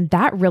know. And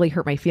that really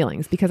hurt my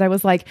feelings because I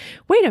was like,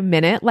 wait a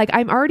minute, like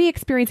I'm already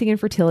experiencing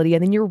infertility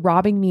and then you're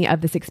robbing me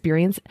of this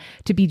experience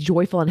to be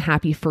joyful and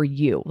happy for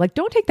you. Like,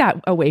 don't take that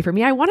away from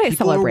me. I want to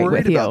celebrate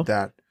with you. About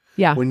that.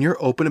 Yeah. When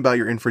you're open about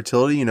your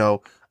infertility,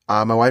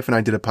 my wife and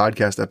I did a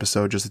podcast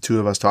episode, just the two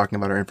of us talking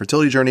about our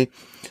infertility journey.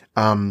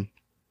 And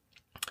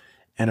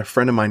a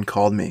friend of mine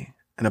called me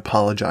and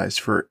apologized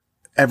for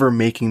ever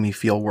making me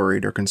feel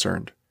worried or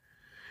concerned.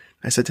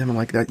 I said to him, I'm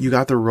like, that you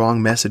got the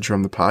wrong message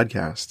from the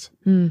podcast.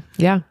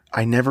 Yeah.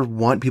 I never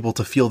want people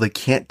to feel they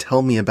can't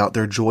tell me about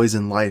their joys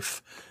in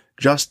life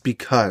just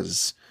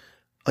because,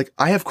 like,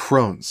 I have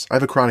Crohn's. I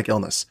have a chronic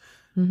illness.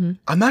 Mm-hmm.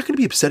 I'm not going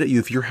to be upset at you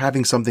if you're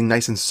having something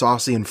nice and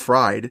saucy and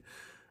fried.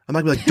 I'm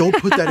not going to be like,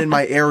 don't put that in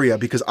my area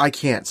because I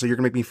can't. So you're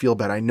going to make me feel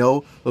bad. I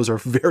know those are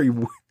very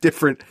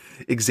different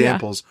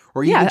examples. Yeah.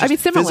 Or even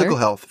just physical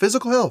health.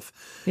 Physical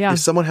health. Yeah. If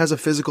someone has a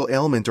physical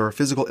ailment or a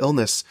physical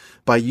illness,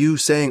 by you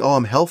saying, oh,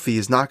 I'm healthy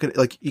is not going to,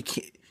 like,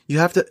 you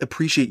have to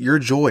appreciate your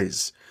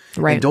joys.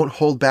 Right. And don't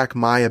hold back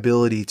my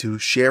ability to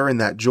share in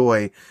that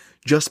joy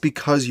just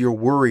because you're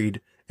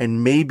worried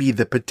and maybe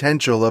the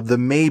potential of the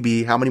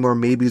maybe, how many more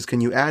maybes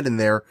can you add in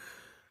there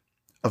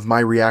of my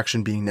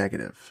reaction being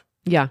negative?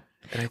 Yeah.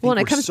 And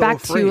it comes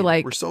back to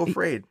like, we're so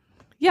afraid.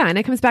 Yeah. And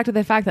it comes back to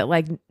the fact that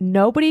like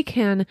nobody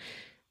can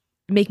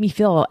make me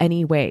feel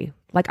any way.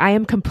 Like I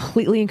am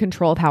completely in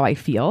control of how I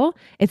feel.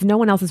 It's no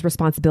one else's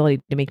responsibility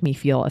to make me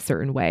feel a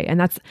certain way. And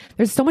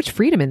there's so much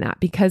freedom in that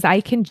because I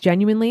can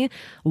genuinely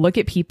look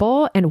at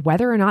people and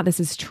whether or not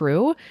this is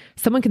true,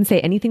 someone can say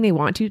anything they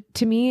want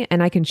to me.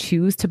 And I can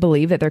choose to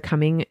believe that they're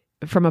coming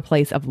from a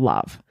place of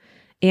love.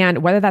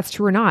 And whether that's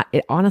true or not,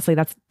 honestly,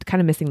 that's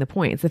kind of missing the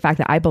point. It's the fact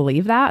that I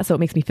believe that, so it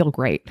makes me feel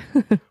great.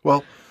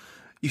 Well,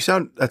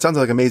 that sounds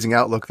like an amazing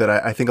outlook that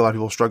I think a lot of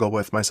people struggle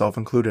with, myself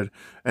included.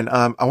 And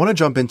I want to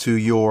jump into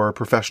your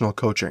professional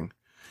coaching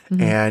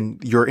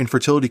and your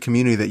infertility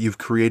community that you've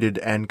created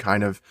and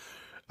kind of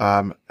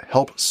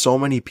help so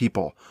many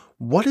people.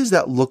 What does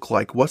that look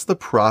like? What's the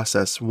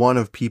process, one,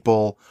 of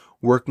people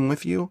working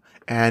with you?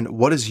 And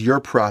what is your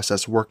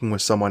process working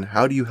with someone?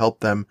 How do you help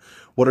them?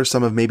 What are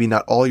some of maybe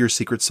not all your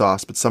secret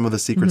sauce, but some of the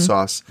secret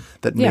sauce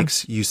that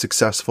makes you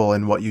successful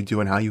in what you do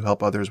and how you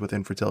help others with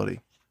infertility?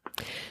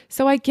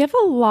 So I give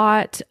a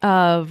lot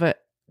of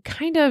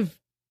kind of,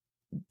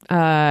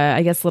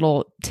 I guess,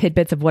 little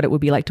tidbits of what it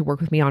would be like to work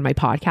with me on my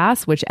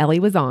podcast, which Ellie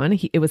was on.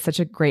 It was such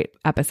a great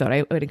episode.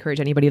 I would encourage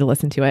anybody to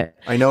listen to it.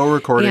 I know we're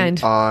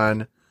recording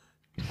on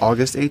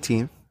August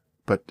 18th,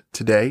 but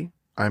today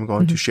I'm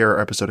going to share our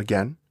episode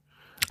again.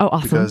 Oh,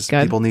 awesome. Because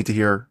Good. people need to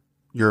hear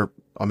your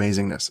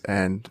amazingness.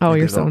 And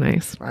you're so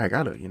nice. I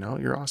got to,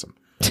 you're awesome.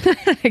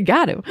 I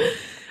got to.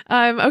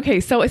 Okay.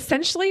 So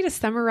essentially, to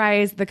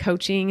summarize the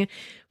coaching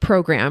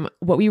program,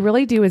 what we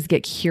really do is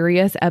get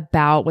curious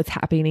about what's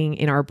happening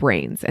in our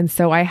brains. And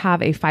so I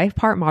have a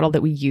 5-part model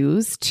that we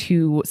use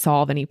to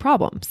solve any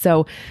problem.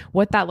 So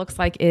what that looks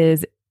like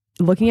is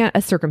looking at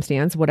a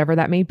circumstance, whatever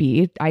that may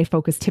be. I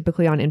focus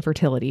typically on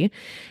infertility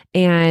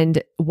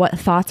and what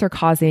thoughts are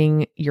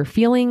causing your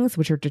feelings,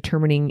 which are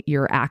determining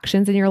your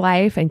actions in your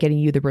life and getting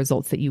you the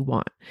results that you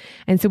want.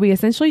 And so we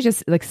essentially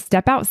just like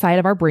step outside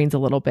of our brains a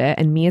little bit.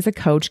 And me as a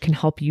coach can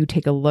help you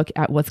take a look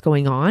at what's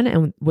going on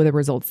and what the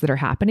results that are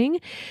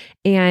happening.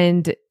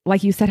 And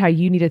like you said, how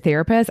you need a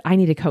therapist, I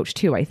need a coach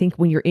too. I think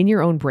when you're in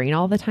your own brain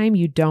all the time,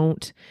 you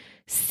don't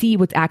see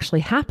what's actually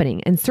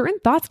happening. And certain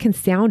thoughts can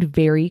sound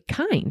very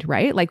kind,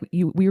 right? Like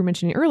we were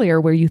mentioning earlier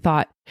where you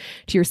thought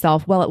to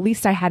yourself, well, at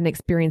least I hadn't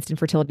experienced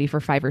infertility for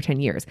 5 or 10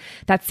 years.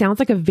 That sounds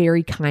like a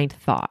very kind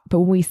thought. But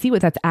when we see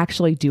what that's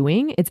actually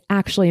doing, it's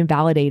actually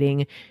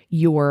invalidating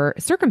your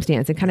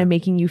circumstance and kind of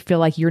making you feel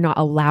like you're not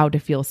allowed to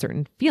feel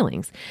certain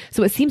feelings.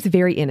 So it seems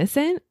very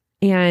innocent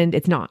and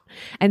it's not.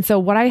 And so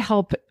what I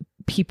help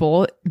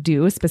people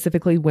do,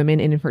 specifically women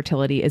in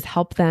infertility, is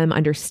help them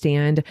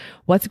understand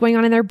what's going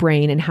on in their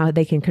brain and how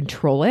they can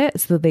control it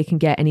so that they can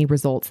get any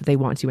results that they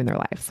want to in their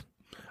lives.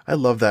 I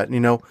love that.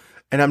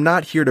 And I'm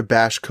not here to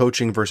bash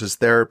coaching versus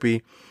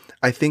therapy.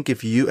 I think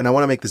and I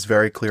want to make this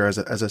very clear as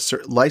a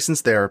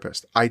licensed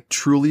therapist, I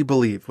truly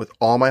believe with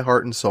all my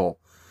heart and soul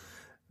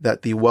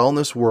that the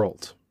wellness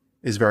world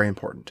is very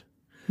important.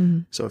 Mm-hmm.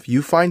 So if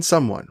you find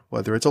someone,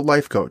 whether it's a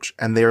life coach,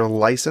 and they are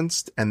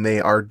licensed and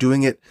they are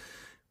doing it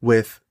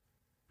with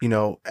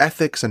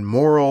ethics and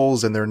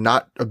morals, and they're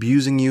not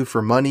abusing you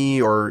for money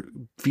or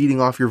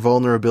feeding off your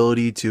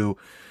vulnerability to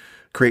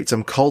create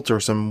some cult or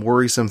some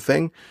worrisome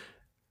thing,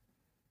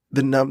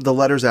 the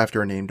letters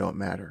after a name don't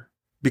matter.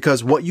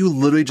 Because what you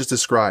literally just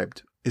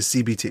described is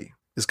CBT,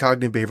 is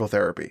cognitive behavioral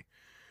therapy.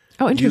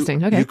 Oh,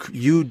 interesting. Okay.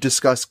 You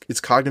discuss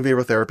it's cognitive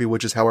behavioral therapy,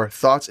 which is how our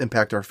thoughts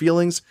impact our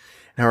feelings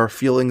and how our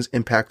feelings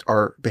impact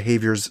our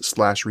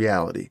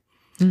behaviors/reality.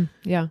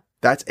 Yeah.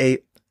 That's a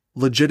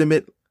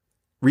legitimate,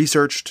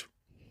 researched,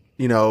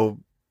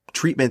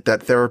 treatment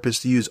that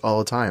therapists use all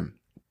the time.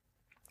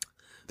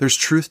 There's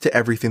truth to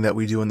everything that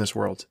we do in this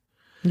world.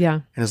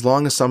 Yeah. And as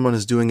long as someone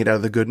is doing it out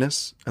of the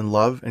goodness and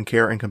love and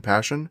care and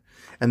compassion,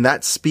 and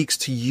that speaks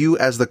to you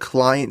as the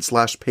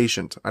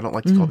client/patient. I don't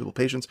like to call people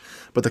patients,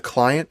 but the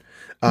client,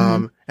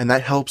 and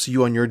that helps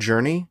you on your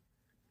journey,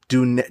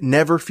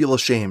 never feel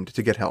ashamed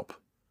to get help.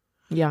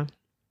 Yeah.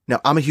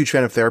 Now, I'm a huge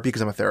fan of therapy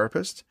because I'm a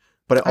therapist,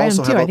 but I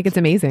also I think it's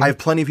amazing. I have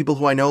plenty of people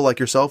who I know,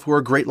 like yourself, who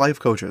are great life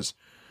coaches.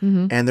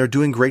 And they're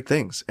doing great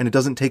things. And it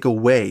doesn't take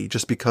away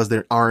just because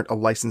they aren't a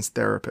licensed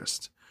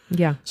therapist.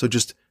 Yeah. So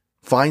just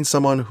find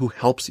someone who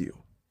helps you.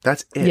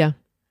 That's it. Yeah.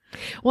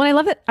 Well, I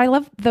love it. I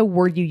love the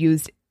word you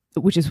used,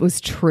 which was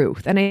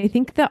truth. And I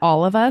think that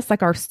all of us,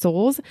 like our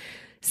souls,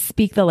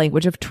 speak the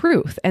language of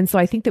truth. And so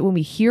I think that when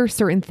we hear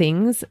certain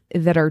things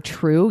that are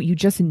true, you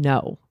just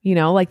know,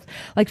 like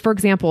for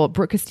example,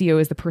 Brooke Castillo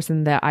is the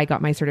person that I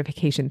got my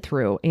certification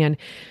through. And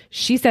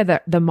she said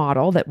that the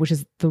model which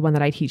is the one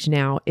that I teach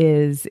now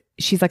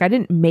she's like, I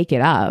didn't make it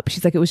up.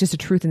 She's like, it was just a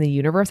truth in the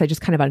universe. I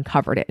just kind of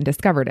uncovered it and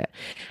discovered it.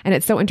 And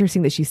it's so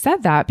interesting that she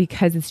said that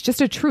because it's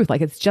just a truth.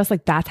 Like, it's just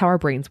like, that's how our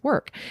brains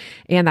work.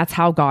 And that's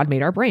how God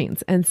made our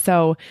brains. And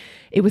so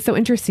it was so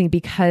interesting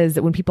because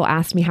when people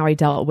asked me how I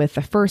dealt with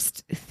the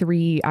first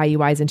 3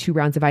 IUIs and 2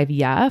 rounds of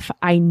IVF,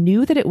 I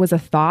knew that it was a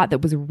thought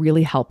that was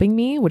really helping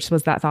me, which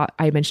was that thought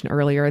I mentioned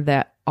earlier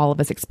that all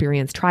of us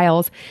experience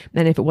trials.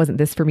 And if it wasn't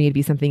this for me, it'd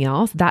be something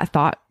else. That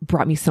thought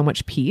brought me so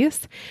much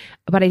peace,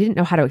 but I didn't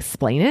know how to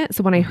explain it.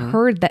 So when I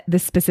heard that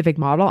this specific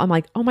model, I'm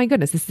like, oh my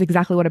goodness, this is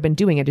exactly what I've been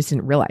doing. I just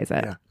didn't realize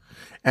it. Yeah.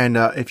 And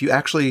I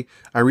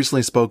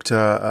recently spoke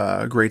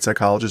to a great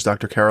psychologist,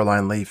 Dr.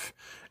 Caroline Leaf,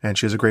 and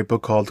she has a great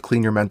book called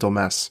Clean Your Mental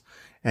Mess.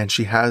 And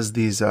she has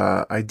these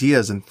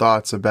ideas and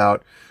thoughts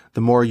about the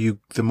more you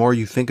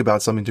think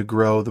about something to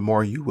grow, the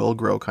more you will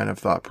grow kind of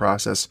thought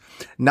process.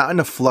 Not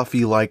in a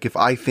fluffy, like if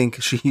I think,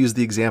 she used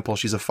the example,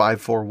 she's a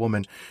 5'4"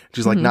 woman.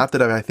 She's like, not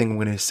that I think I'm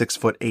going to be a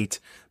 6'8"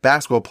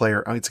 basketball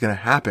player, it's going to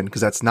happen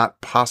because that's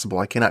not possible.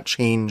 I cannot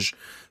change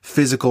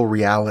physical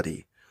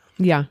reality.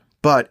 Yeah.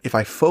 But if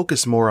I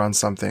focus more on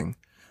something,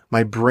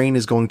 my brain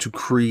is going to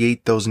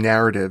create those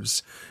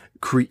narratives,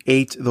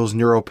 create those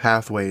neural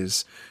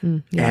pathways,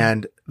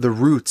 and the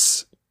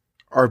roots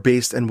are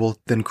based and will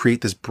then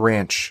create this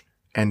branch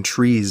and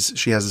trees.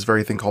 She has this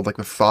very thing called like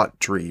the thought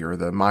tree or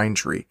the mind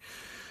tree.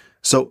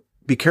 So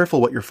be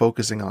careful what you're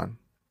focusing on.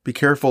 Be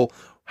careful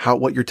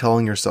what you're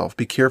telling yourself.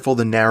 Be careful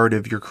the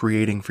narrative you're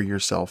creating for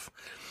yourself.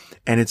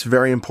 And it's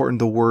very important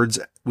the words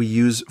we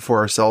use for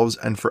ourselves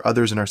and for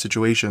others in our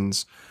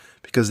situations,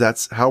 because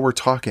that's how we're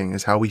talking,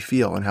 is how we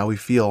feel, and how we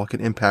feel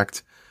can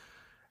impact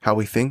how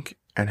we think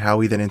and how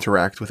we then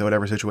interact with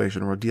whatever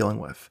situation we're dealing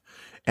with.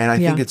 And I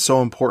think it's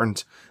so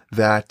important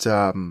that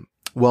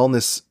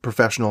wellness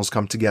professionals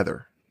come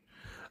together,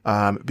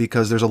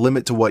 because there's a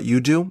limit to what you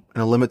do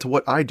and a limit to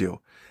what I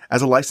do.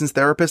 As a licensed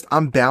therapist,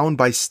 I'm bound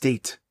by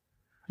state.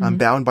 I'm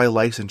bound by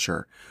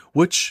licensure,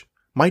 which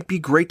might be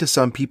great to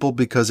some people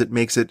because it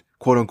makes it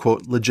quote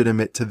unquote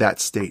legitimate to that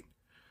state.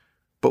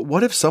 But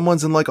what if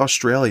someone's in like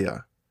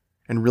Australia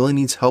and really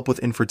needs help with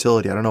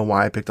infertility? I don't know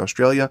why I picked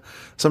Australia,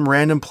 some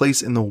random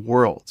place in the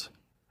world,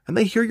 and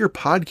they hear your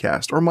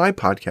podcast or my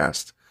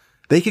podcast.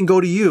 They can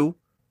go to you,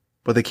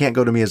 but they can't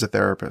go to me as a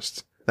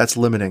therapist. That's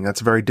limiting.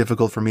 That's very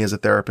difficult for me as a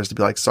therapist to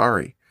be like,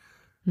 sorry.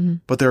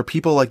 But there are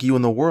people like you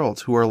in the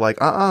world who are like,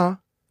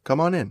 come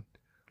on in.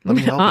 Let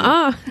me help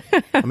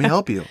you. Let me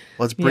help you.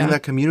 Let's bring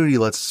that community.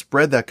 Let's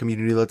spread that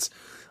community.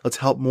 Let's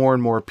help more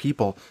and more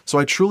people. So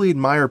I truly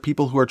admire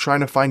people who are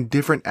trying to find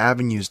different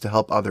avenues to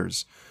help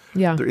others.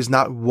 Yeah. There is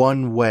not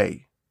one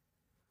way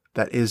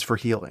that is for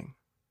healing.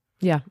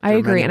 Yeah, I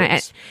agree. And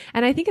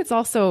I think it's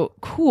also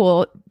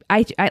cool.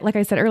 I like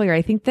I said earlier,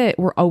 I think that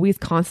we're always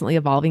constantly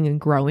evolving and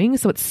growing.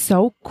 So it's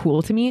so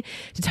cool to me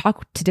to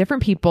talk to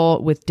different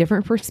people with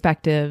different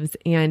perspectives.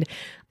 And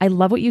I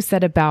love what you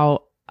said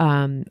about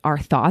our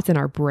thoughts and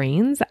our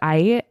brains.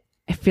 I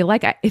feel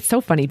like it's so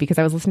funny because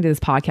I was listening to this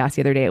podcast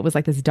the other day. It was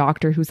like this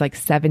doctor who's like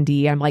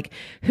 70. I'm like,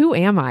 who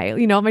am I?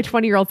 You know, my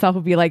 20-year-old self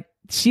would be like,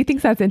 she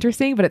thinks that's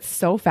interesting, but it's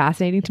so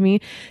fascinating to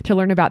me to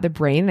learn about the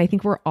brain. And I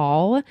think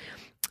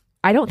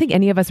I don't think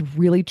any of us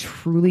really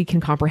truly can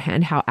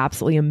comprehend how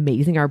absolutely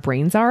amazing our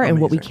brains are and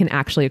what we can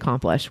actually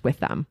accomplish with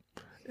them.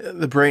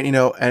 The brain, you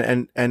know,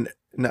 and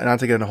not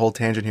to get on a whole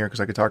tangent here because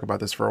I could talk about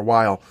this for a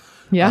while.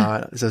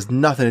 Yeah. This has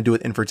nothing to do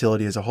with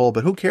infertility as a whole,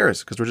 but who cares?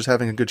 Because we're just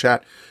having a good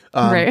chat.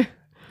 Right.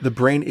 The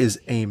brain is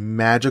a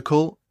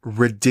magical,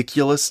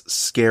 ridiculous,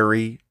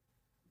 scary,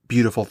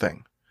 beautiful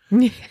thing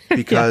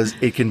because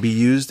it can be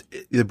used.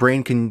 The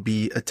brain can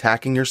be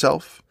attacking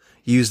yourself,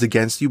 used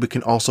against you, but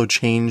can also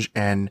change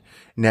and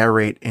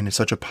narrate in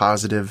such a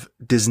positive,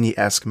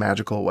 Disney-esque,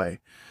 magical way.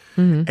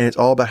 And it's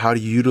all about how to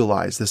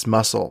utilize this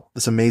muscle,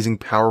 this amazing,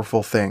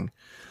 powerful thing.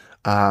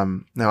 Now,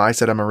 I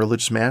said I'm a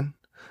religious man.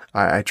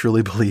 I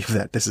truly believe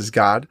that this is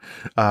God.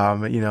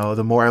 You know,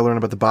 the more I learn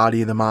about the body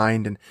and the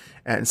mind,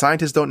 and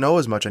scientists don't know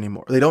as much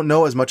anymore. They don't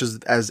know as much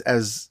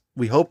as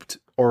we hoped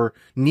or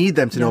need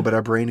them to know about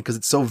our brain because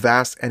it's so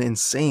vast and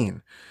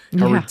insane.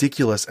 How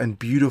ridiculous and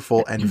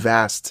beautiful and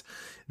vast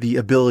the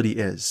ability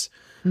is.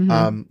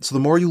 So the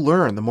more you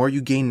learn, the more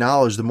you gain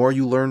knowledge, the more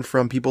you learn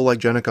from people like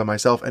Jenica,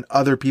 myself, and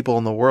other people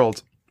in the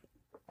world,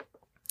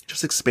 it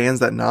just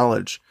expands that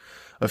knowledge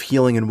of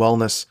healing and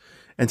wellness.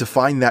 And to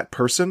find that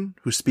person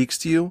who speaks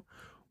to you,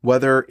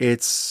 whether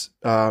it's,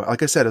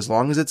 like I said, as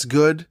long as it's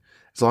good,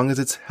 as long as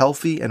it's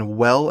healthy and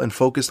well and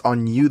focused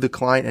on you, the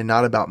client, and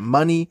not about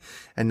money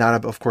and not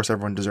about, of course,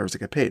 everyone deserves to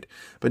get paid,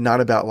 but not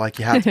about like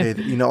you have to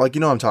pay, you know what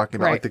I'm talking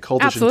about, like the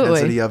cultish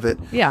intensity of it.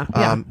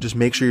 Just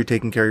make sure you're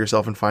taking care of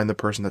yourself and find the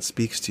person that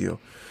speaks to you.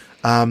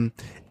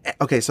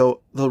 Okay.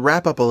 So to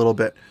wrap up a little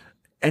bit,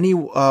 any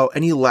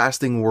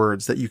lasting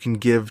words that you can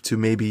give to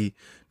maybe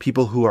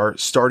people who are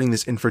starting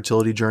this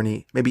infertility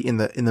journey, maybe in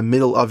the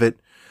middle of it,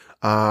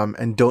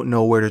 and don't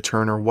know where to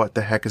turn or what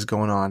the heck is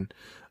going on?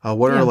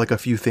 What are like a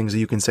few things that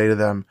you can say to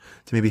them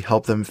to maybe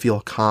help them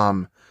feel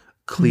calm,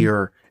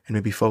 clear, and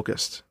maybe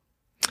focused?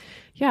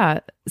 Yeah.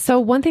 So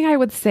one thing I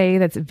would say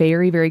that's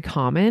very, very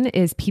common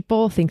is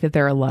people think that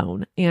they're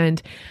alone. And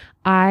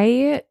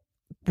I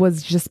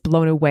was just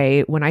blown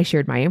away when I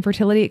shared my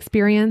infertility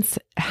experience,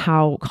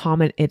 how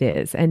common it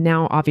is. And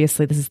now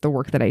obviously this is the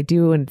work that I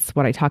do and it's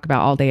what I talk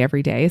about all day,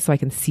 every day. So I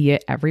can see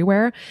it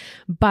everywhere.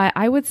 But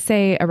I would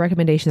say a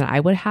recommendation that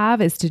I would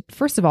have is to,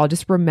 first of all,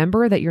 just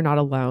remember that you're not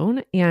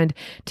alone and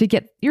to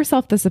get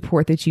yourself the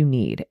support that you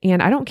need.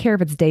 And I don't care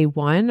if it's day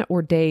 1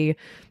 or day,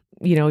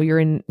 you know, you're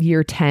in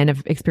year 10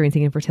 of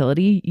experiencing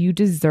infertility, you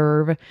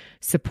deserve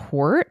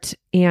support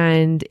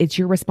and it's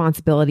your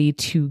responsibility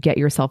to get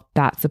yourself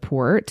that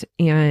support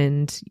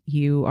and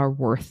you are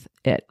worth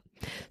it.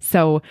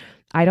 So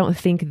I don't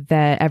think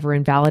that ever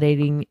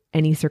invalidating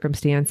any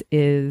circumstance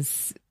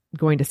is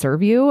going to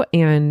serve you.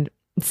 And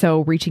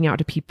so reaching out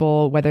to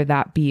people, whether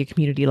that be a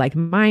community like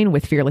mine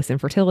with Fearless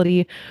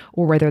Infertility,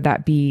 or whether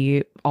that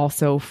be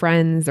also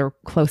friends or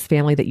close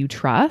family that you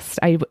trust,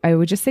 I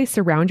would just say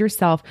surround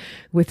yourself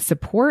with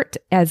support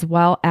as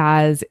well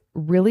as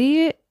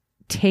really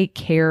take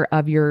care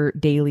of your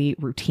daily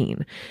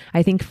routine.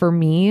 I think for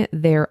me,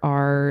 there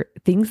are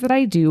things that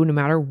I do no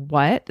matter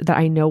what that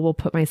I know will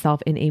put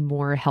myself in a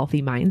more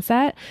healthy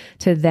mindset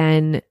to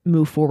then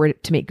move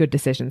forward to make good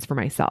decisions for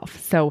myself.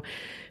 So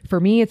For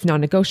me, it's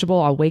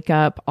non-negotiable. I'll wake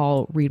up,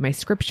 I'll read my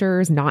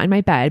scriptures, not in my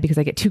bed because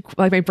I get too,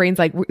 like, my brain's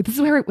like, this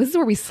is where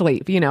we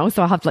sleep, you know?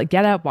 So I'll have to like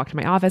get up, walk to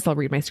my office, I'll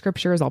read my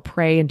scriptures, I'll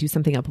pray and do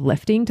something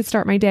uplifting to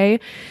start my day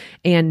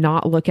and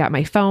not look at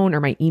my phone or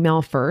my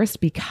email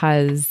first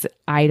because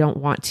I don't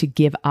want to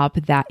give up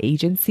that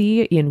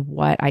agency in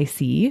what I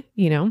see,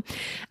 you know?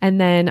 And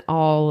then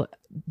I'll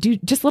do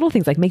just little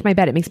things like make my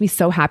bed. It makes me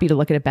so happy to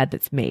look at a bed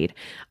that's made.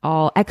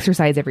 I'll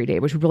exercise every day,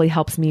 which really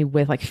helps me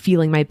with like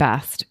feeling my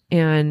best.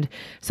 And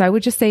so I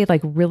would just say like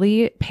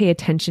really pay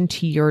attention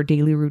to your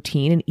daily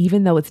routine. And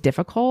even though it's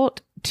difficult,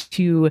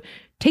 to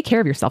take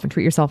care of yourself and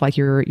treat yourself like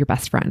your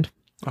best friend.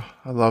 Oh,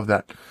 I love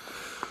that.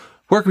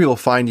 Where can people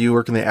find you?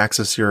 Where can they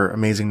access your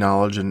amazing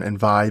knowledge and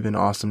vibe and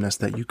awesomeness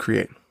that you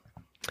create?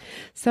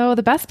 So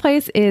the best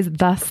place is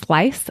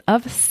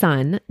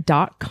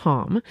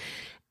thesliceofsun.com.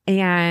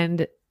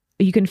 And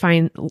you can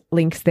find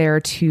links there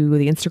to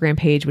the Instagram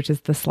page, which is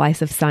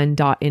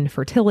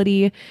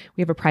thesliceofsun.infertility.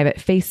 We have a private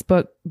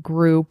Facebook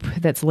group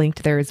that's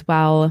linked there as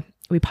well.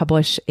 We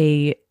publish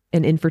an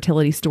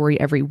infertility story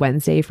every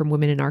Wednesday from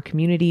women in our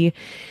community.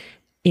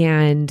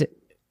 And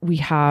we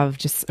have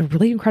just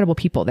really incredible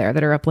people there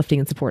that are uplifting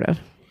and supportive.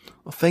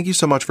 Well, thank you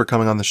so much for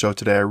coming on the show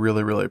today. I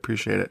really, really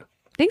appreciate it.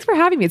 Thanks for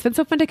having me. It's been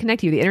so fun to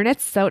connect you. The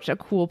internet's such a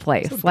cool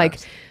place. Like,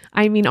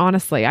 I mean,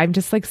 honestly, I'm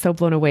just like so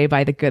blown away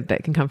by the good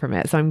that can come from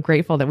it. So I'm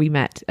grateful that we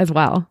met as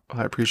well.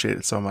 I appreciate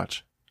it so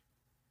much.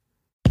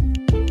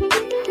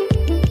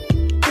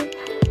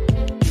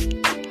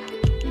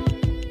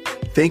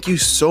 Thank you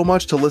so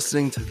much to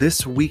listening to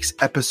this week's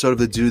episode of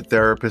The Dude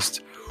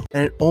Therapist.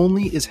 And it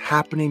only is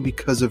happening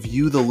because of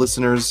you, the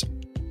listeners,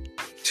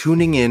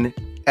 tuning in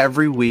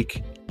every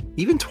week,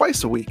 even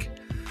twice a week,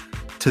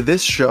 to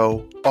this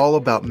show all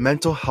about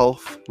mental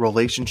health,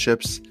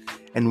 relationships,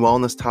 and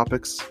wellness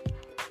topics.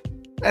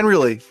 And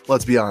really,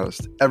 let's be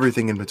honest,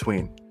 everything in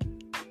between.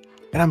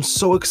 And I'm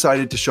so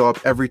excited to show up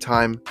every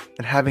time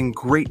and having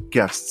great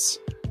guests.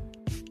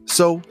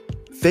 So,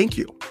 thank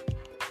you.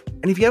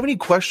 And if you have any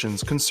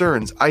questions,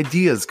 concerns,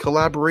 ideas,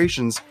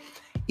 collaborations,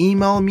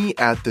 email me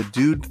at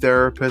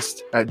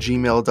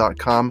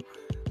thedudetherapist@gmail.com.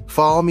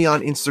 Follow me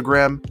on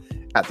Instagram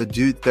at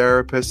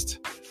thedudetherapist.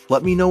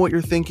 Let me know what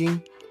you're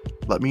thinking.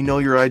 Let me know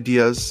your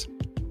ideas.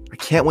 I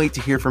can't wait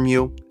to hear from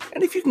you.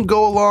 And if you can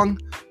go along,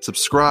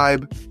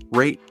 subscribe,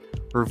 rate,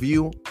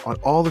 review on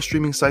all the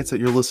streaming sites that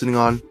you're listening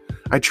on.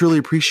 I truly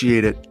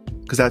appreciate it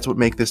because that's what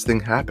makes this thing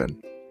happen.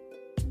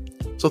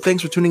 So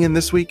thanks for tuning in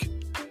this week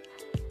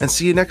and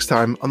see you next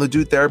time on the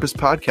Dude Therapist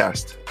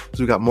podcast because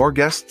we've got more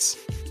guests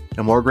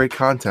and more great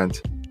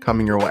content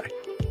coming your way.